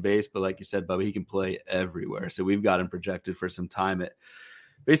second base, but like you said, Bubba, he can play everywhere. So we've got him projected for some time at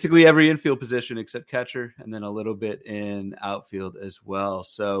basically every infield position except catcher, and then a little bit in outfield as well.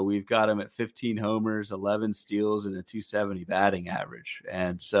 So we've got him at 15 homers, 11 steals, and a 270 batting average.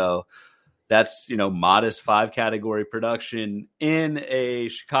 And so that's, modest 5 category production in a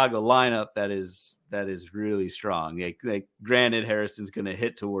Chicago lineup that is really strong. Like granted, Harrison's going to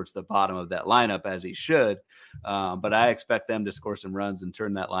hit towards the bottom of that lineup as he should, but I expect them to score some runs and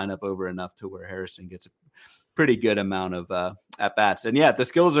turn that lineup over enough to where Harrison gets a pretty good amount of at bats. And yeah, the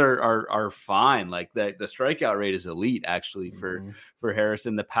skills are fine. Like the strikeout rate is elite actually for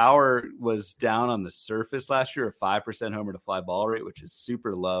Harrison. The power was down on the surface last year, a 5% homer to fly ball rate, which is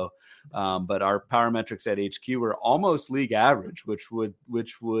super low. But our power metrics at HQ were almost league average, which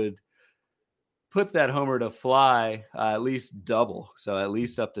would put that homer to fly at least double. So at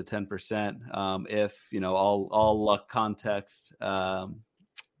least up to 10%. If, all luck context,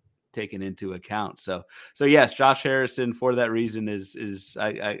 taken into account. So yes, Josh Harrison for that reason is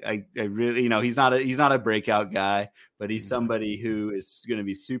I really, he's not a breakout guy, but he's somebody who is going to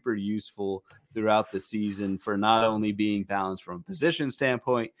be super useful throughout the season for not only being balanced from a position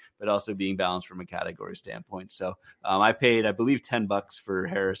standpoint, but also being balanced from a category standpoint. So I paid, I believe, $10 for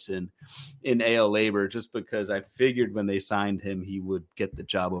Harrison in AL Labor, just because I figured when they signed him, he would get the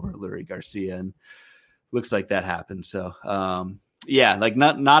job over Leury Garcia, and looks like that happened. So, yeah, like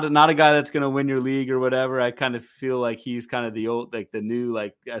not a guy that's going to win your league or whatever. I kind of feel like he's kind of the old, like the new,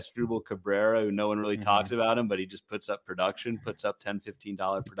 like Asdrubal Cabrera, who no one really talks about him, but he just puts up $10,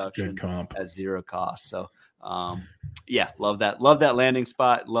 $15 production at zero cost. So, yeah, love that landing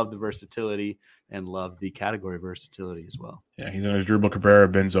spot. Love the versatility and love the category versatility as well. Yeah, he's an Asdrubal Cabrera,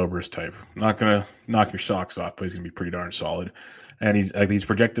 Ben Zobrist type. Not going to knock your socks off, but he's going to be pretty darn solid. And he's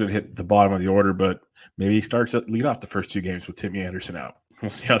projected to hit the bottom of the order, but maybe he starts at lead off the first 2 games with Timmy Anderson out. We'll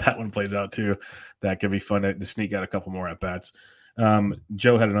see how that one plays out too. That could be fun to sneak out a couple more at bats.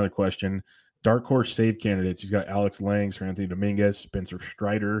 Joe had another question. Dark horse save candidates. He's got Alex Lange, Anthony Dominguez, Spencer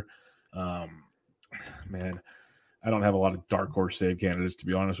Strider. Man, I don't have a lot of dark horse save candidates, to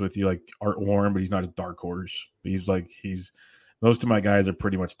be honest with you. Like Art Warren, but he's not a dark horse. Most of my guys are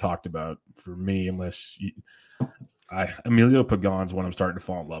pretty much talked about for me, unless Emilio Pagan's one I'm starting to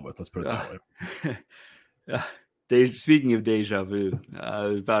fall in love with. Let's put it that way. Speaking of deja vu, it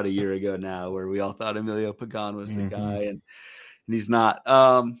was about a year ago now where we all thought Emilio Pagan was the guy, and he's not.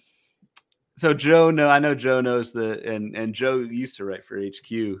 So Joe, I know Joe knows and Joe used to write for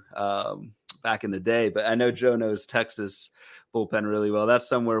HQ back in the day, but I know Joe knows Texas bullpen really well. That's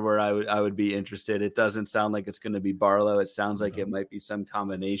somewhere where I would be interested. It doesn't sound like it's going to be Barlow. It sounds like it might be some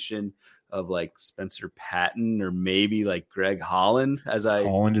combination of like Spencer Patton or maybe like Greg Holland.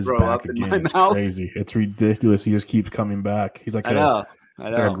 Holland is back again. It's crazy. It's ridiculous. He just keeps coming back. He's like I know.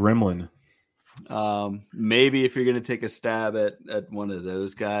 Like a gremlin. Maybe if you're going to take a stab at one of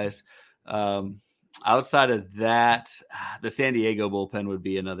those guys. Outside of that, the San Diego bullpen would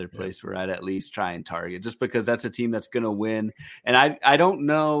be another place where I'd at least try and target, just because that's a team that's going to win. And I don't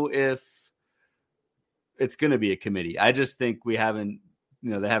know if it's going to be a committee. I just think they haven't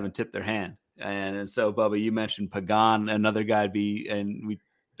tipped their hand. And so, Bubba, you mentioned Pagan, another guy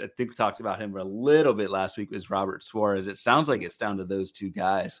I think we talked about him a little bit last week, was Robert Suarez. It sounds like it's down to those 2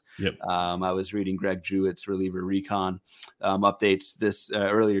 guys. Yep. I was reading Greg Jewett's reliever recon updates this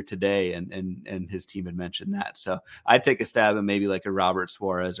earlier today, and his team had mentioned that. So I'd take a stab at maybe like a Robert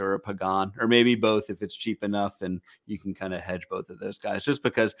Suarez or a Pagan, or maybe both if it's cheap enough, and you can kind of hedge both of those guys, just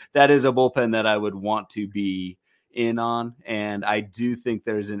because that is a bullpen that I would want to be in on. And I do think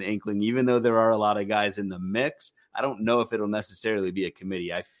there's an inkling, even though there are a lot of guys in the mix, I don't know if it'll necessarily be a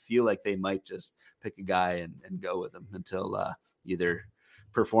committee. I feel like they might just pick a guy and go with him until either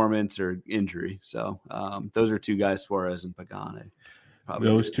performance or injury. So those are 2 guys, Suarez and Pagan.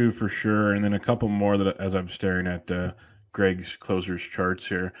 Those 2 for sure. And then a couple more that, as I'm staring at Greg's closers charts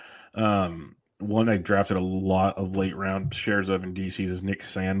here. One I drafted a lot of late round shares of in DCs is Nick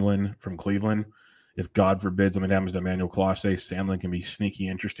Sandlin from Cleveland. If God forbid something happens to Emmanuel Clase, Sandlin can be sneaky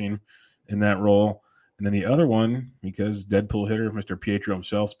interesting in that role. And then the other one, because Deadpool hitter, Mr. Pietro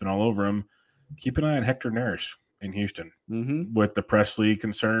himself, has been all over him, keep an eye on Hector Neris in Houston with the Presley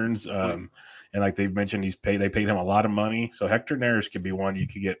concerns. And like they've mentioned, they paid him a lot of money. So Hector Neris could be one you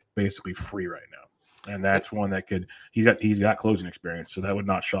could get basically free right now. And that's one that he's got closing experience. So that would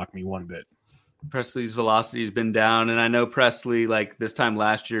not shock me one bit. Presley's velocity has been down, and I know Presley, like this time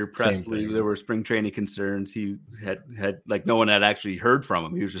last year, there were spring training concerns. He had like no one had actually heard from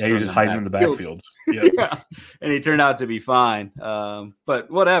him. He was just hiding in the backfield. Yeah, and he turned out to be fine.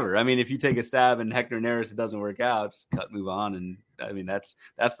 But whatever. I mean, if you take a stab and Hector Neris, it doesn't work out, just move on. And I mean, that's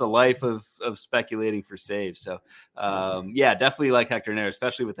the life of speculating for saves. So yeah, definitely like Hector Neris,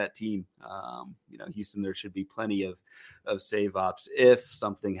 especially with that team. Houston, there should be plenty of save ops if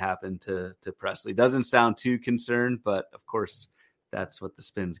something happened to Presley. Doesn't sound too concerned, but of course that's what the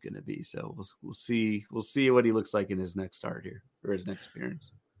spin's going to be. So we'll see what he looks like in his next start here, or his next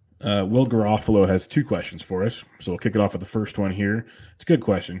appearance. Will Garofalo has 2 questions for us, so we'll kick it off with the first one here. It's a good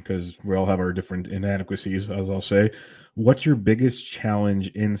question because we all have our different inadequacies, as I'll say. What's your biggest challenge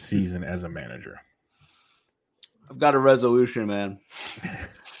in season as a manager? I've got a resolution, man.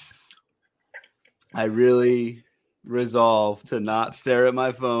 I really resolve to not stare at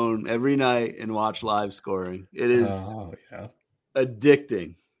my phone every night and watch live scoring. It is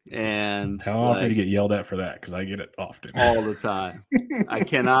addicting. And how often do you get yelled at for that? Because I get it often. All the time. I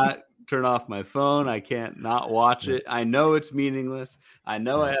cannot turn off my phone. I can't not watch it. I know it's meaningless. I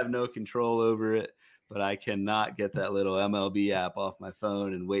know I have no control over it, but I cannot get that little MLB app off my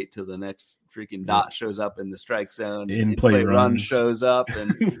phone and wait till the next freaking dot shows up in the strike zone. In-play run shows up,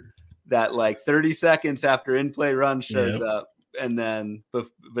 and that like 30 seconds after in-play run shows up. And then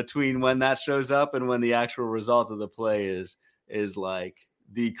between when that shows up and when the actual result of the play is like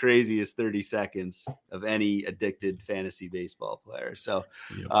the craziest 30 seconds of any addicted fantasy baseball player. So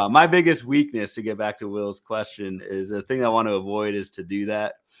my biggest weakness, to get back to Will's question, is the thing I want to avoid is to do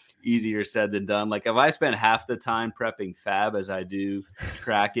that. Easier said than done. Like if I spend half the time prepping fab as I do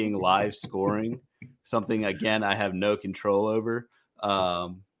tracking live scoring, something again I have no control over,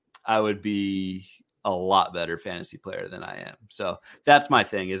 I would be a lot better fantasy player than I am. So that's my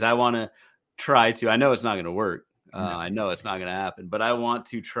thing, is I want to try to, I know it's not going to work. I know it's not going to happen, but I want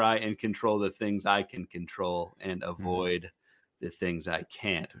to try and control the things I can control and avoid the things I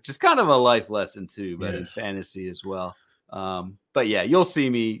can't, which is kind of a life lesson too, but in fantasy as well. But yeah, you'll see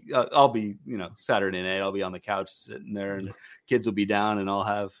me. I'll be, Saturday night, I'll be on the couch sitting there and kids will be down and I'll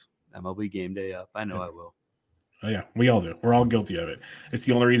have MLB game day up. I know I will. Oh yeah, we all do. We're all guilty of it. It's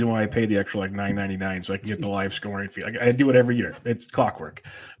the only reason why I pay the extra like $9.99 so I can get the live scoring fee. I do it every year. It's clockwork,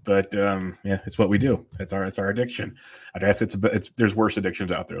 but it's what we do. It's our addiction. I guess there's worse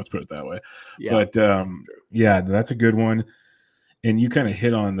addictions out there. Let's put it that way. Yeah. But that's a good one. And you kind of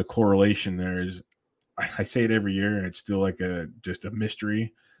hit on the correlation there. Is I say it every year, and it's still like just a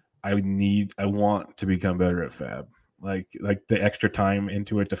mystery. I want to become better at fab. Like the extra time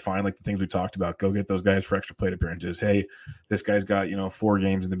into it to find like the things we talked about. Go get those guys for extra plate appearances. Hey, this guy's got 4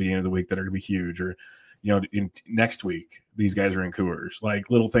 games in the beginning of the week that are going to be huge, or in next week these guys are in Coors. Like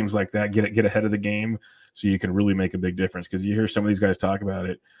little things like that. Get ahead of the game so you can really make a big difference. Because you hear some of these guys talk about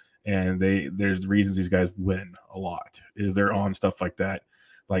it, and there's reasons these guys win a lot. Is they're on stuff like that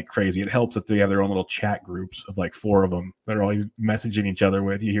like crazy. It helps that they have their own little chat groups of like 4 of them that are always messaging each other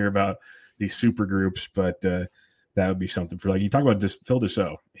with. You hear about these super groups, but that would be something for, like, you talk about Phil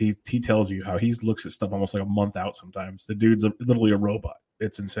Dussault. He tells you how he looks at stuff almost like a month out sometimes. The dude's literally a robot.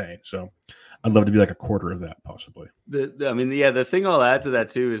 It's insane. So I'd love to be like a quarter of that possibly. The thing I'll add to that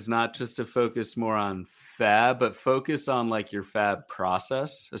too is not just to focus more on fab, but focus on like your fab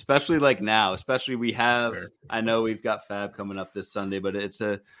process, especially like now, I know we've got fab coming up this Sunday, but it's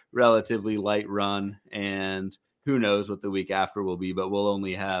a relatively light run, and who knows what the week after will be, but we'll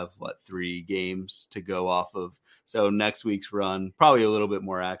only have 3 games to go off of. So next week's run, probably a little bit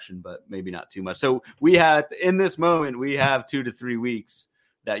more action, but maybe not too much. So in this moment, we have 2 to 3 weeks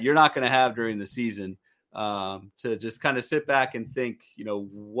that you're not going to have during the season to just kind of sit back and think,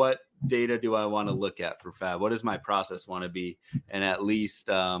 what data do I want to look at for fab? What does my process want to be? And at least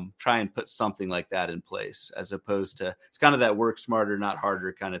try and put something like that in place, as opposed to, it's kind of that work smarter, not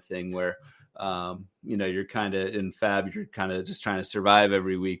harder kind of thing where, you're kind of in fab, you're kind of just trying to survive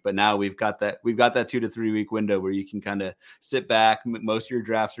every week. But now we've got that 2 to 3 week window where you can kind of sit back. Most of your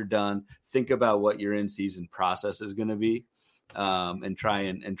drafts are done. Think about what your in-season process is going to be, and try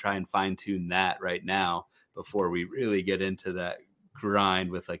and fine tune that right now before we really get into that grind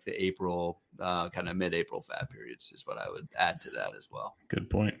with like the April, kind of mid-April fab periods is what I would add to that as well. Good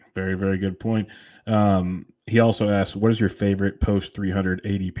point. Very, very good point. He also asked, what is your favorite post 300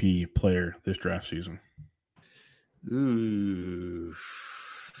 ADP player this draft season? Ooh.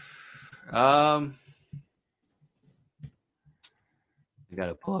 I got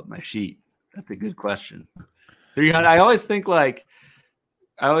to pull up my sheet. That's a good question. 300. I always think I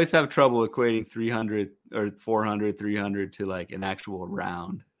always have trouble equating 300 or 400, 300 to like an actual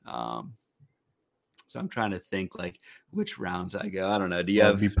round. So I'm trying to think like which rounds I go. I don't know. Do you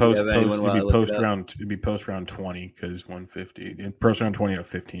have post round? It'd be post round 20 because 150. And post round 20 a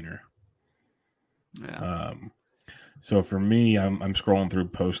 15er. Yeah. So for me, I'm scrolling through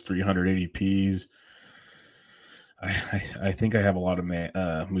post 300 ADPs. I think I have a lot of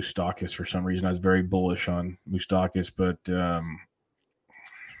Moustakas for some reason. I was very bullish on Moustakas, but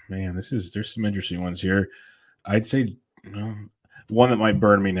there's some interesting ones here. I'd say one that might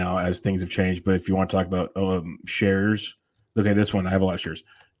burn me now as things have changed, but if you want to talk about shares, Okay, this one I have a lot of shares.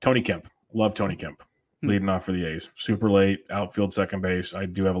 Tony Kemp, love Tony Kemp, leading off for the A's. Super late, outfield, second base. I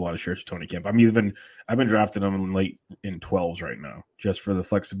do have a lot of shares of Tony Kemp. I've been drafting him late in 12s right now, just for the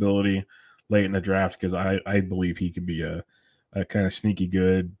flexibility late in the draft, because I believe he could be a kind of sneaky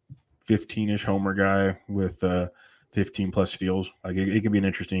good 15-ish homer guy with 15 plus steals. Like it could be an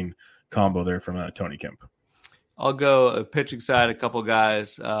interesting combo there from Tony Kemp. I'll go pitching side, a couple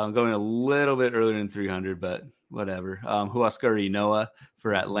guys. Going a little bit earlier than 300, but whatever. Huascar Ynoa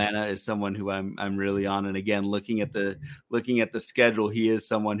for Atlanta is someone who I'm really on. And again, looking at the schedule, he is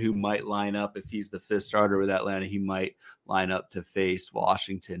someone who might line up if he's the fifth starter with Atlanta. He might line up to face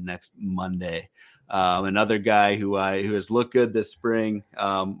Washington next Monday. Another guy who has looked good this spring.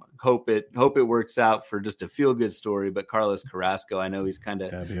 Hope it works out for just a feel good story. But Carlos Carrasco, I know he's kind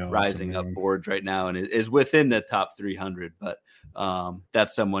of rising up boards right now and is within the top 300. But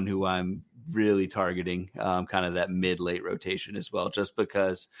that's someone who I'm really targeting, kind of that mid-late rotation as well, just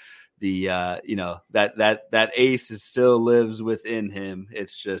because the that ace still lives within him.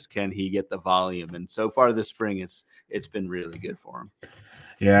 It's just, can he get the volume? And so far this spring, it's been really good for him.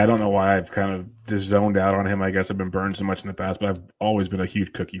 Yeah, I don't know why I've kind of just zoned out on him. I guess I've been burned so much in the past, but I've always been a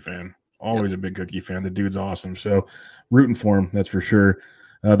huge Cookie fan. Always a big Cookie fan. The dude's awesome. So rooting for him, that's for sure.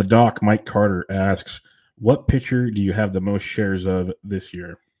 The doc, Mike Carter, asks, what pitcher do you have the most shares of this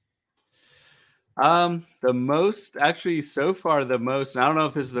year? The most, actually, so far the most, I don't know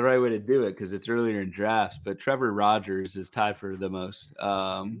if this is the right way to do it because it's earlier in drafts, but Trevor Rogers is tied for the most.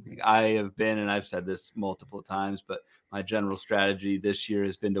 I have been, and I've said this multiple times, but my general strategy this year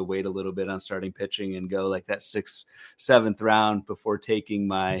has been to wait a little bit on starting pitching and go like that 6th, 7th round before taking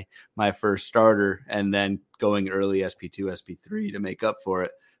my first starter and then going early SP2, SP3 to make up for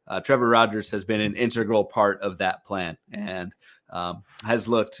it. Trevor Rogers has been an integral part of that plan and has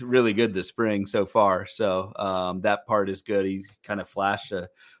looked really good this spring so far. So that part is good. He kind of flashed a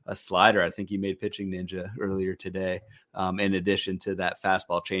slider. I think he made Pitching Ninja earlier today, in addition to that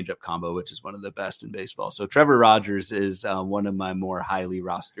fastball changeup combo, which is one of the best in baseball. So Trevor Rogers is one of my more highly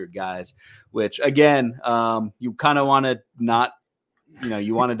rostered guys, which again, you kind of want to not,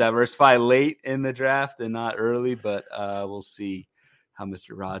 you want to diversify late in the draft and not early, but we'll see how Mr.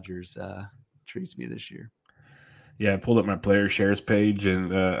 Rogers treats me this year. Yeah, I pulled up my player shares page,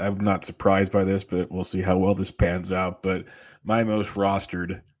 and I'm not surprised by this, but we'll see how well this pans out. But my most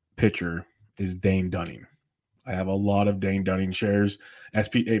rostered pitcher is Dane Dunning. I have a lot of Dane Dunning shares.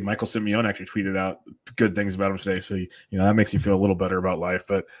 Michael Simeone actually tweeted out good things about him today, so that makes you feel a little better about life.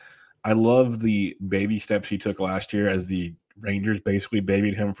 But I love the baby steps he took last year as the Rangers basically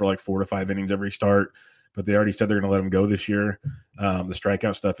babied him for like 4 to 5 innings every start. But they already said they're going to let him go this year. The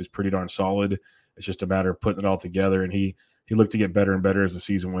strikeout stuff is pretty darn solid. It's just a matter of putting it all together. And he looked to get better and better as the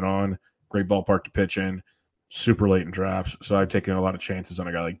season went on. Great ballpark to pitch in. Super late in drafts. So I've taken a lot of chances on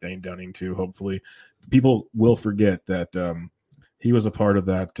a guy like Dane Dunning too, hopefully. People will forget that he was a part of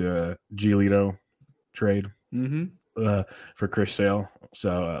that Giolito trade for Chris Sale.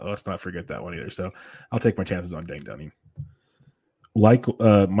 So let's not forget that one either. So I'll take my chances on Dane Dunning. Like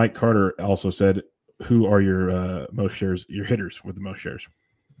Mike Carter also said, who are your most shares, your hitters with the most shares?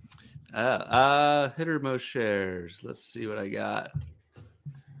 Hitter most shares. Let's see what I got.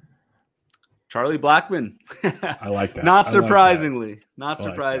 Charlie Blackmon. I like that. Not surprisingly.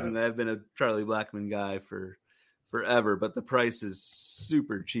 I've been a Charlie Blackmon guy for forever, but the price is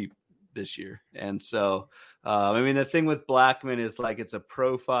super cheap this year. And so, the thing with Blackmon is like, it's a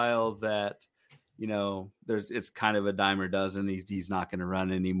profile that, it's kind of a dime a dozen. He's not going to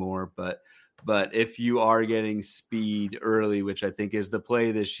run anymore, but if you are getting speed early, which I think is the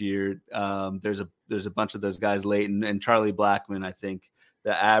play this year, there's a bunch of those guys late, and Charlie Blackmon, I think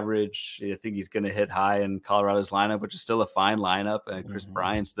the average, I think he's going to hit high in Colorado's lineup, which is still a fine lineup. And Chris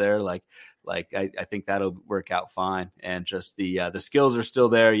Bryant's there. I think that'll work out fine. And just the skills are still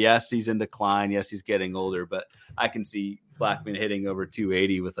there. Yes, he's in decline. Yes, he's getting older, but I can see Blackmon hitting over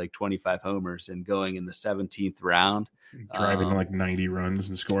 280 with like 25 homers and going in the 17th round. Driving like 90 runs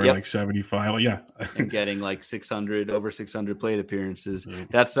and scoring like 75. Well, yeah. And getting like over 600 plate appearances.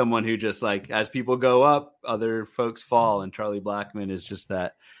 That's someone who just like, as people go up, other folks fall. And Charlie Blackmon is just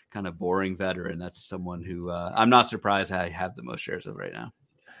that kind of boring veteran. That's someone who I'm not surprised I have the most shares of right now.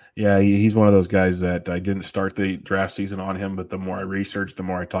 Yeah, he's one of those guys that I didn't start the draft season on him, but the more I researched, the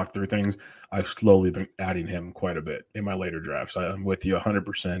more I talked through things, I've slowly been adding him quite a bit in my later drafts. I'm with you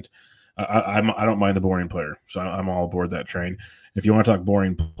 100%. I don't mind the boring player, so I'm all aboard that train. If you want to talk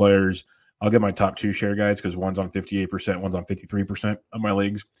boring players, I'll get my top 2 share guys because one's on 58%, one's on 53% of my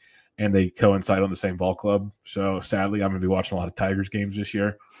leagues, and they coincide on the same ball club. So sadly, I'm going to be watching a lot of Tigers games this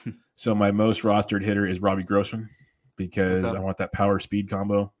year. So my most rostered hitter is Robbie Grossman because I want that power speed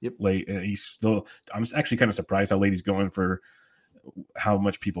combo late. And I'm actually kind of surprised how late he's going for how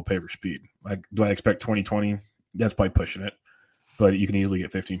much people pay for speed. Like, do I expect 2020? That's probably pushing it, but you can easily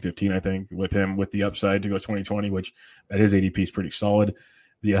get 15-15, I think, with him with the upside to go 2020, which at his ADP is pretty solid.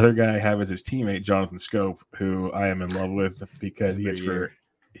 The other guy I have is his teammate, Jonathan Scope, who I am in love with because he hits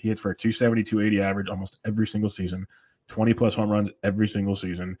for a 270, 280 average almost every single season, 20 plus home runs every single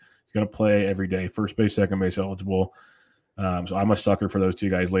season. He's going to play every day, first base, second base eligible. So I'm a sucker for those two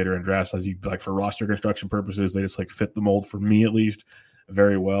guys later in drafts. As you like for roster construction purposes, they just like fit the mold for me at least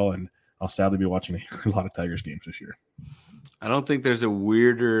very well. And I'll sadly be watching a lot of Tigers games this year. I don't think there's a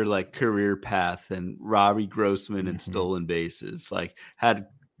weirder like career path than Robbie Grossman and stolen bases. Like had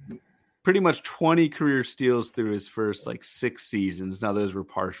pretty much 20 career steals through his first like 6 seasons. Now those were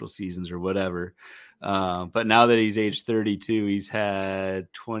partial seasons or whatever. But now that he's age 32, he's had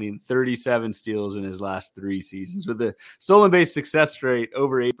 37 steals in his last 3 seasons with a stolen base success rate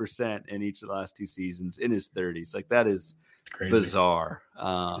over 8% in each of the last 2 seasons in his 30s. Like that is crazy. Bizarre.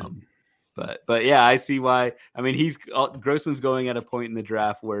 But yeah, I see why. I mean, Grossman's going at a point in the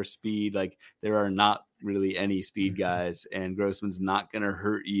draft where speed, like there are not really any speed guys, and Grossman's not going to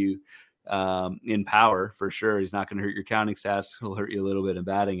hurt you in power for sure. He's not going to hurt your counting stats. He'll hurt you a little bit in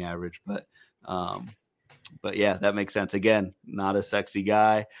batting average, but yeah, that makes sense. Again, not a sexy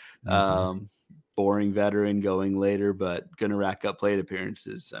guy, boring veteran going later, but going to rack up plate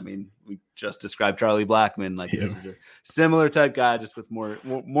appearances. I mean, we just described Charlie Blackmon. Like this is a similar type guy, just with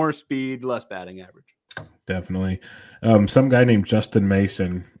more speed, less batting average. Definitely. Some guy named Justin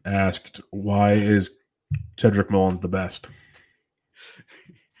Mason asked, why is Cedric Mullins the best?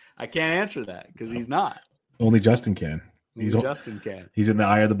 I can't answer that because he's not. Only Justin can. Justin can. He's in the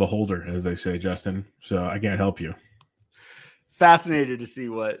eye of the beholder, as they say, Justin. So I can't help you. Fascinated to see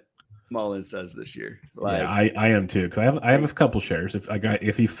what Mullins says this year. Yeah, I am too, because I have a couple shares.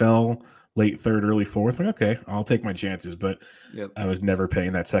 If he fell late third, early fourth, I'm like, okay, I'll take my chances. But I was never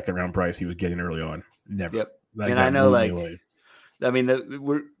paying that second round price he was getting early on. Never. Yep. And I know, like, I mean,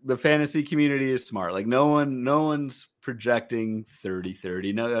 the fantasy community is smart. Like, no one's projecting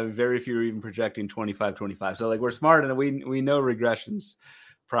 30-30. No, very few are even projecting 25-25. So, like, we're smart, and we know regression's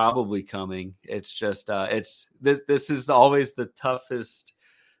probably coming. It's just this is always the toughest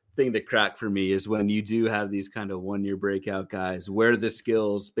thing to crack for me, is when you do have these kind of 1 year breakout guys where the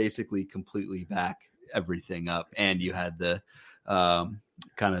skills basically completely back everything up, and you had the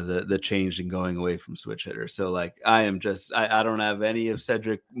kind of the change in going away from switch hitter. So like I don't have any of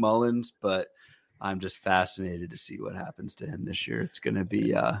Cedric Mullins, but I'm just fascinated to see what happens to him this year. It's going to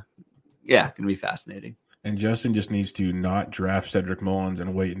be going to be fascinating. And Justin just needs to not draft Cedric Mullins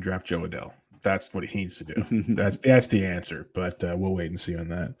and wait and draft Joe Adell. That's what he needs to do. That's the answer, but we'll wait and see on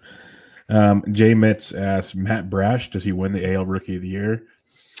that. Jay Mitz asks, Matt Brash, does he win the AL Rookie of the Year?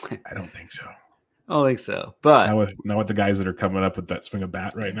 I don't think so. I don't think so. But not with the guys that are coming up with that swing of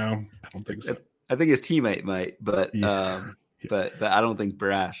bat right now. I don't think so. I think his teammate might, but but I don't think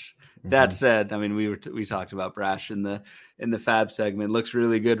Brash. That said, I mean, we talked about Brash in the Fab segment. Looks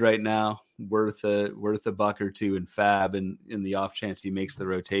really good right now. Worth a buck or two in Fab, and in the off chance he makes the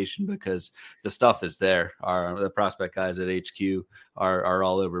rotation, because the stuff is there. The prospect guys at HQ are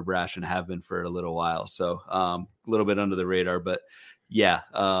all over Brash and have been for a little while. So a little bit under the radar, but yeah.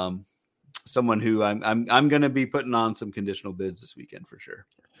 Someone who I'm going to be putting on some conditional bids this weekend for sure.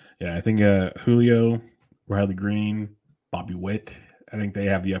 Yeah, I think Julio, Riley Green, Bobby Witt, I think they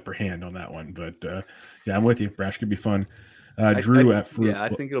have the upper hand on that one. But yeah, I'm with you. Brash could be fun. Drew at Fruit. Yeah, I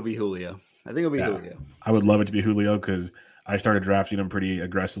think it'll be Julio. Julio. I would love it to be Julio, because I started drafting him pretty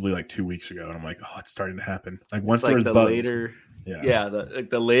aggressively like 2 weeks ago, and I'm like, oh, it's starting to happen. Like once there's the buzz. Later,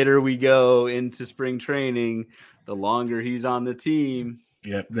 the later we go into spring training, the longer he's on the team.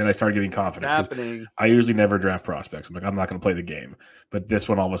 Yeah, then I started getting confidence. It's happening. I usually never draft prospects. I'm like, I'm not going to play the game. But this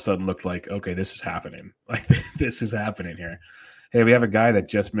one all of a sudden looked like, okay, this is happening. Like, this is happening here. Hey, we have a guy that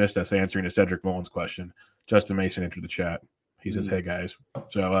just missed us answering a Cedric Mullins question. Justin Mason entered the chat. He says, hey, guys.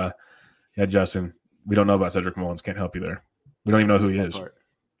 So, yeah, Justin, we don't know about Cedric Mullins. Can't help you there. We don't even know who he is.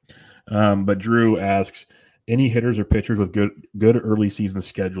 But Drew asks, any hitters or pitchers with good early season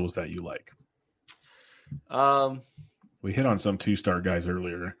schedules that you like? We hit on some 2-star guys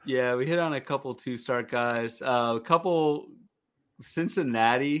earlier. Yeah, we hit on a couple 2-star guys.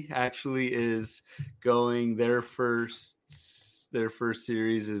 Cincinnati actually is going their first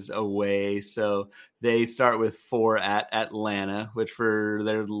series is away. So they start with 4 at Atlanta, which for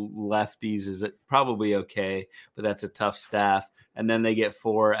their lefties is probably okay, but that's a tough staff. And then they get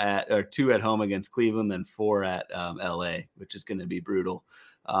 2 at home against Cleveland, then 4 at LA, which is going to be brutal.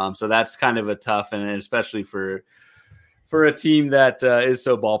 So that's kind of a tough, and especially for for a team that is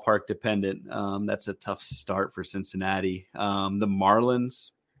so ballpark dependent, that's a tough start for Cincinnati. The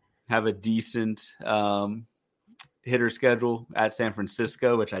Marlins have a decent hitter schedule at San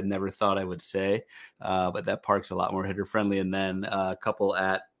Francisco, which I never thought I would say, but that park's a lot more hitter friendly. And then a couple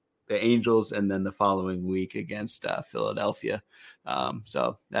at the Angels, and then the following week against Philadelphia.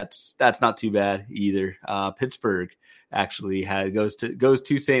 So that's not too bad either. Pittsburgh actually goes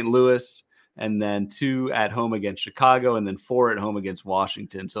to St. Louis, and then 2 at home against Chicago, and then 4 at home against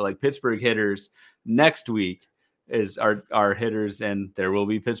Washington. So like Pittsburgh hitters next week is our hitters, and there will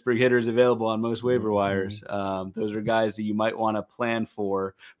be Pittsburgh hitters available on most waiver wires. Those are guys that you might want to plan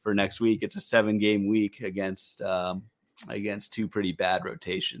for next week. It's a 7-game week against 2 pretty bad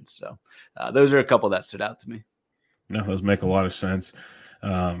rotations. So those are a couple that stood out to me. No, those make a lot of sense.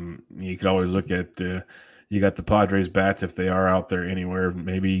 You could always look at you got the Padres bats if they are out there anywhere.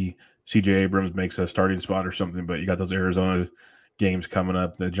 Maybe CJ Abrams makes a starting spot or something, but you got those Arizona games coming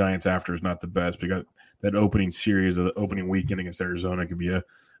up. The Giants after is not the best, but you got that opening series of the opening weekend against Arizona could be a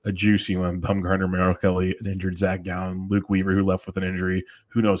juicy one. Bumgarner, Merrill Kelly, an injured Zach Gallen, Luke Weaver, who left with an injury.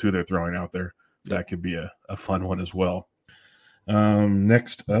 Who knows who they're throwing out there? That could be a fun one as well.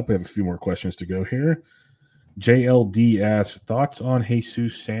 Next up, we have a few more questions to go here. JLD asks, thoughts on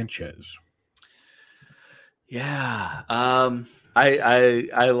Jesus Sanchez? Yeah. I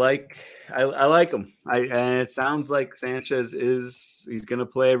like him. And it sounds like Sanchez he's going to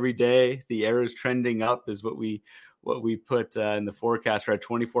play every day. The arrow's trending up is what we put in the forecast. We had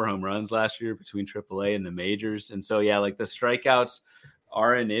 24 home runs last year between AAA and the majors. And so, yeah, like the strikeouts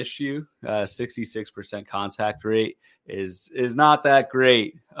are an issue. 66% contact rate is not that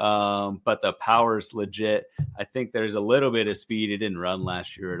great. But the power's legit. I think there's a little bit of speed. It didn't run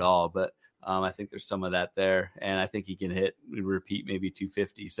last year at all, but I think there's some of that there, and I think he can repeat maybe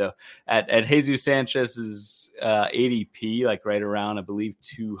 250. So at Jesus Sanchez's ADP, like right around, I believe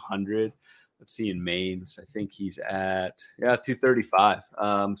 200. Let's see in mains, I think he's at 235.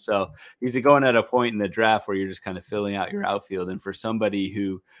 So he's going at a point in the draft where you're just kind of filling out your outfield, and for somebody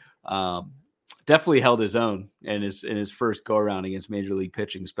who definitely held his own in his first go around against major league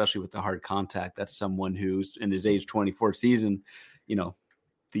pitching, especially with the hard contact, that's someone who's in his age 24 season,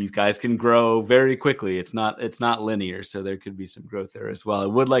 these guys can grow very quickly. It's not linear, so there could be some growth there as well. I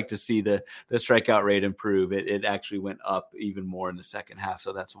would like to see the strikeout rate improve. It actually went up even more in the second half,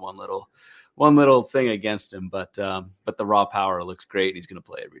 so that's one little thing against him. But the raw power looks great. He's going to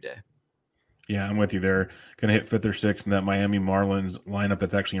play every day. Yeah, I'm with you there. Going to hit 5th or 6th in that Miami Marlins lineup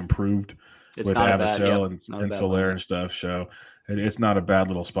that's actually improved with Avisel and Soler and stuff. So it's not a bad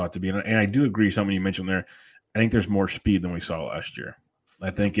little spot to be in. And I do agree. Something you mentioned there. I think there's more speed than we saw last year. I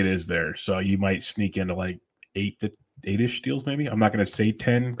think it is there. So you might sneak into like 8-ish steals maybe. I'm not going to say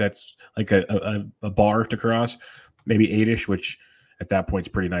 10. That's like a bar to cross. Maybe 8-ish, which at that point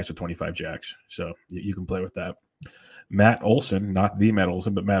is pretty nice with 25 jacks. So you can play with that. Matt Olson, not the Matt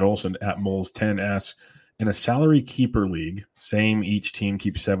Olson, but Matt Olson at Moles 10 asks, in a salary keeper league, same each team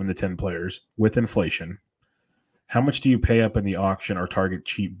keeps 7 to 10 players with inflation, how much do you pay up in the auction or target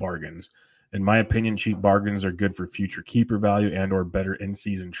cheap bargains? In my opinion, cheap bargains are good for future keeper value and or better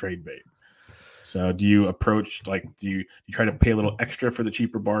in-season trade bait. So do you approach, do you try to pay a little extra for the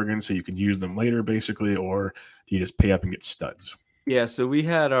cheaper bargains so you can use them later, basically, or do you just pay up and get studs? Yeah, so we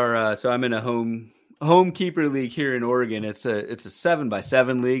had our so I'm in a home keeper league here in Oregon. It's a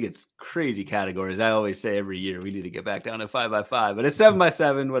 7x7 league. It's crazy categories. I always say every year we need to get back down to 5x5, but it's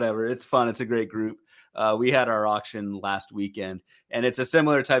 7x7, whatever. It's fun. It's a great group. We had our auction last weekend, and it's a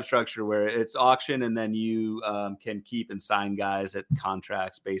similar type structure where it's auction, and then you can keep and sign guys at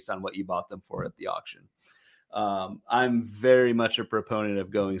contracts based on what you bought them for at the auction. I'm very much a proponent of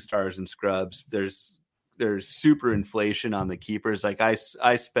going stars and scrubs. There's super inflation on the keepers. Like I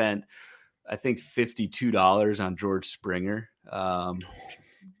spent, I think $52 on George Springer. I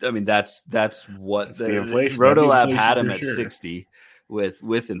mean, that's what the inflation. Rotolab had him at 60.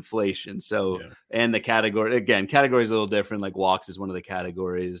 With inflation. So, yeah. And the category is a little different. Like walks is one of the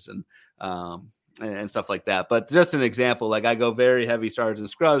categories and stuff like that. But just an example, like I go very heavy stars and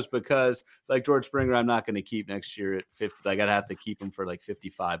scrubs because like George Springer, I'm not going to keep next year at 50. Like I'd have to keep him for like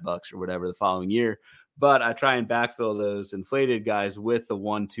 $55 or whatever the following year. But I try and backfill those inflated guys with the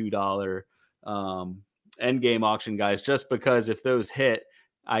 $1, $2 end game auction guys, just because if those hit,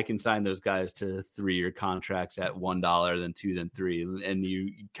 I can sign those guys to 3-year contracts at $1, then 2, then 3, and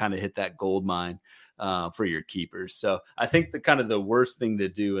you kind of hit that gold mine for your keepers. So I think the worst thing to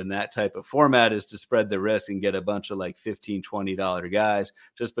do in that type of format is to spread the risk and get a bunch of like $15, $20 guys,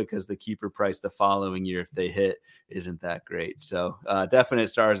 just because the keeper price the following year, if they hit, isn't that great. So definite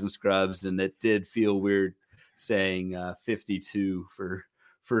stars and scrubs, and it did feel weird saying 52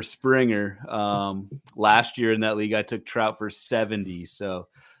 for Springer. Last year in that league, I took Trout for 70. So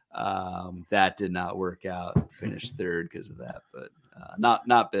that did not work out. Finished third because of that, but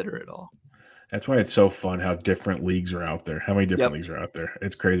not bitter at all. That's why it's so fun how different leagues are out there. How many different leagues are out there?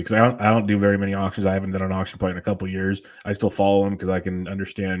 It's crazy because I don't do very many auctions. I haven't done an auction point in a couple of years. I still follow them because I can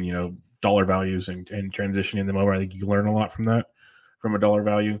understand, dollar values and transitioning them over. I think you can learn a lot from that, from a dollar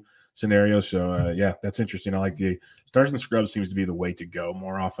value scenario. So that's interesting. I like the stars and scrubs seems to be the way to go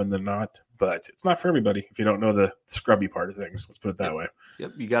more often than not, but it's not for everybody if you don't know the scrubby part of things. Let's put it that way.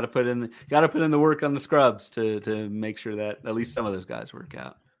 Yep, you got to put in the work on the scrubs to make sure that at least some of those guys work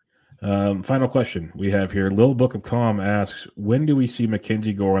out. Final question we have here. Lil Book of Calm asks, when do we see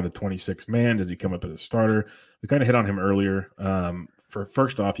Mackenzie Gore on the 26th man? Does he come up as a starter? We kind of hit on him earlier. For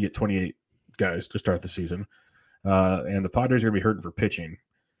first off, you get 28 guys to start the season. And the Padres are going to be hurting for pitching.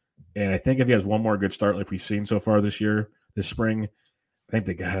 And I think if he has one more good start like we've seen so far this spring, I think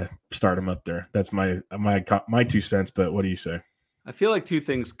they got to start him up there. That's my 2 cents, but what do you say? I feel like two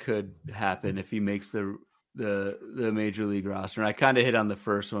things could happen if he makes the major league roster. And I kind of hit on the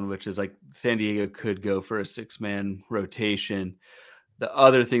first one, which is like San Diego could go for a 6-man rotation. The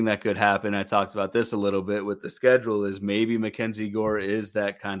other thing that could happen, I talked about this a little bit with the schedule, is maybe Mackenzie Gore is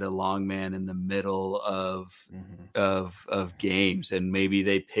that kind of long man in the middle of games, and maybe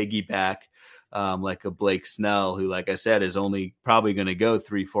they piggyback like a Blake Snell, who, like I said, is only probably going to go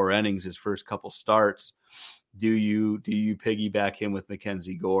 3-4 innings his first couple starts. Do you piggyback him with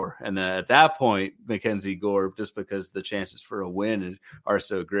Mackenzie Gore? And then at that point, Mackenzie Gore, just because the chances for a win are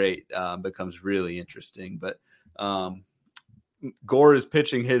so great, becomes really interesting. But Gore is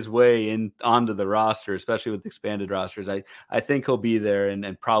pitching his way onto the roster, especially with expanded rosters. I think he'll be there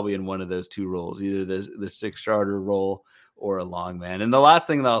and probably in one of those two roles, either the 6 starter role or a long man. And the last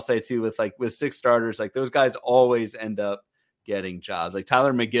thing that I'll say too, with 6 starters, like those guys always end up getting jobs. Like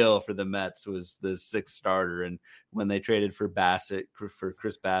Tyler McGill for the Mets was the 6th starter, and when they traded for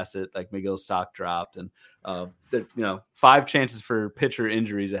Chris Bassett, like McGill's stock dropped, and 5 chances for pitcher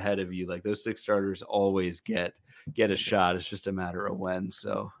injuries ahead of you. Like those 6 starters always get a shot. It's just a matter of when.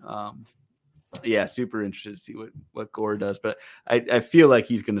 So super interested to see what Gore does, but I feel like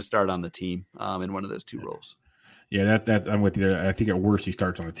he's going to start on the team in one of those 2 roles. Yeah, that's I'm with you there. I think at worst he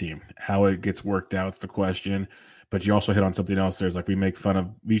starts on the team. How it gets worked out is the question. But you also hit on something else. There's like we used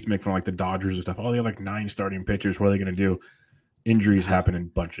to make fun of like the Dodgers and stuff. Oh, they have like 9 starting pitchers. What are they going to do? Injuries happen in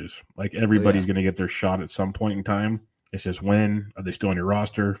bunches. Like everybody's going to get their shot at some point in time. It's just when. Are they still on your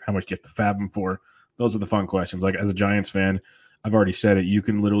roster? How much do you have to fab them for? Those are the fun questions. Like as a Giants fan, I've already said it. You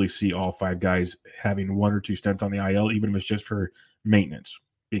can literally see all 5 guys having 1 or 2 stints on the IL, even if it's just for maintenance,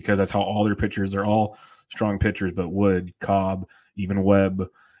 because that's how all their pitchers. They're all strong pitchers, but Wood, Cobb, even Webb.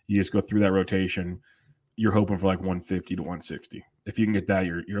 You just go through that rotation. You're hoping for like 150 to 160. If you can get that,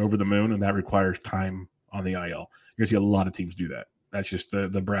 you're over the moon, and that requires time on the IL. You're going to see a lot of teams do that. That's just the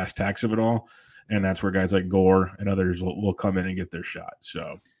brass tacks of it all, and that's where guys like Gore and others will come in and get their shot.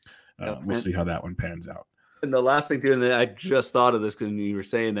 So we'll see how that one pans out. And the last thing, too, and I just thought of this because you were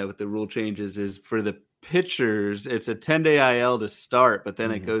saying that with the rule changes, is for the pitchers, it's a 10-day IL to start, but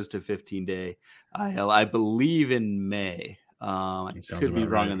then it goes to 15-day IL, I believe, in May. I could be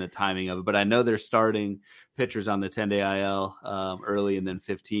wrong on the timing of it, but I know they're starting pitchers on the 10-day IL early and then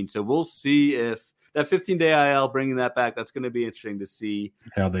 15. So we'll see if that 15-day IL, bringing that back, that's going to be interesting to see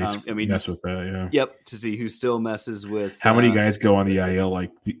how they mess with that. Yeah. Yep. To see who still messes with how many guys go on the IL like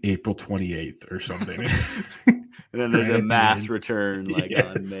the April 28th or something. And then there's a mass return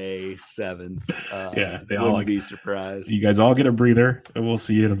on May 7th. They all be surprised. You guys all get a breather, and we'll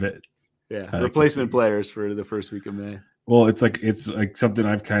see you in a bit. Yeah. Replacement players for the first week of May. Well, it's like something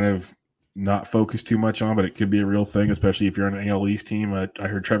I've kind of not focused too much on, but it could be a real thing, especially if you're on an AL East team. I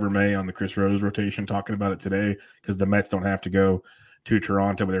heard Trevor May on the Chris Rose rotation talking about it today because the Mets don't have to go to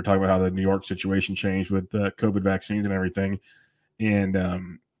Toronto, but they're talking about how the New York situation changed with the COVID vaccines and everything.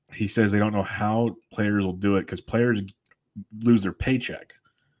 And he says they don't know how players will do it because players lose their paycheck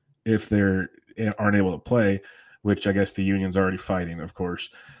if they aren't able to play, which I guess the union's already fighting, of course.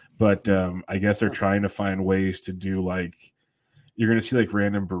 But I guess they're trying to find ways to do you're going to see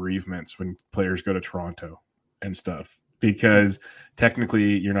random bereavements when players go to Toronto and stuff, because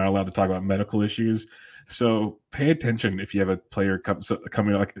technically you're not allowed to talk about medical issues. So pay attention if you have a player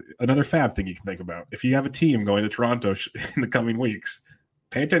coming, like another fab thing you can think about. If you have a team going to Toronto in the coming weeks,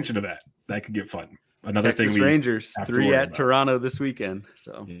 pay attention to that. That could get fun. Another Texas thing. Rangers 3 at Toronto this weekend.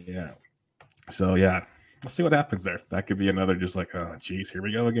 So yeah. We'll see what happens there. That could be another just here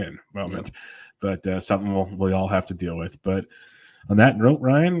we go again moment. But something we'll all have to deal with. But On that note,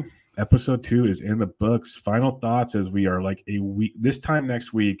 Ryan, episode 2 is in the books. Final thoughts as we are like a week. This time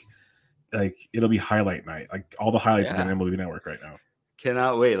next week, like it'll be highlight night. Like all the highlights are on MLB Network right now.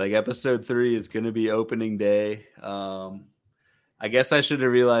 Cannot wait. Like episode 3 is going to be opening day. I guess I should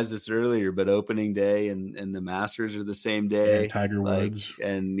have realized this earlier, but opening day and the Masters are the same day. And Tiger Woods.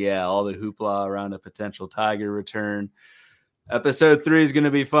 And yeah, all the hoopla around a potential Tiger return. Episode 3 is going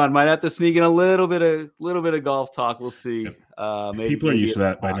to be fun. Might have to sneak in a little bit of golf talk. We'll see. Maybe, people are used to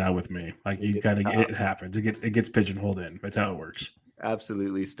that by now with me. Like you kind of, it happens. It gets pigeonholed in. That's how it works.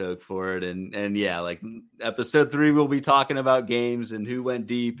 Absolutely stoked for it. And yeah, like episode 3, we'll be talking about games and who went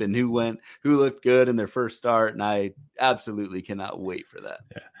deep and who looked good in their first start. And I absolutely cannot wait for that.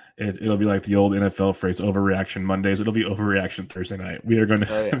 Yeah. It'll be like the old NFL phrase, overreaction Mondays. It'll be overreaction Thursday night. We are going to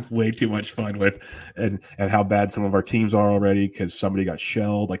have way too much fun with and how bad some of our teams are already because somebody got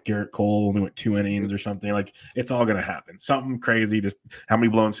shelled, like Garrett Cole only went 2 innings or something. Like it's all going to happen. Something crazy. Just how many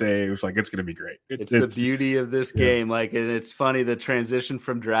blown saves. Like it's going to be great. It's the beauty of this game. Like, and it's funny, the transition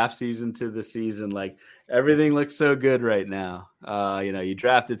from draft season to the season, like everything looks so good right now. You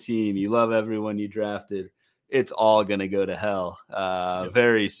draft a team, you love everyone you drafted. It's all going to go to hell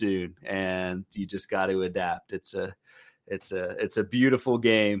very soon. And you just got to adapt. It's a beautiful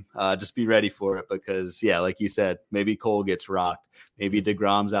game. Just be ready for it because like you said, maybe Cole gets rocked. Maybe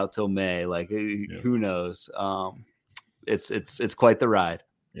DeGrom's out till May. Like who knows? It's quite the ride.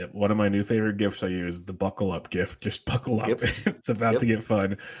 Yep. One of my new favorite gifts I use, the buckle up gift. Just buckle up. Yep. It's about to get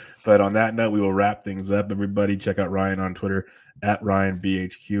fun. But on that note, we will wrap things up. Everybody check out Ryan on Twitter at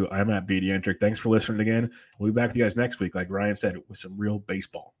RyanBHQ. I'm at BDentric. Thanks for listening again. We'll be back to you guys next week, like Ryan said, with some real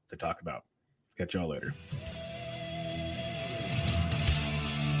baseball to talk about. Catch y'all later.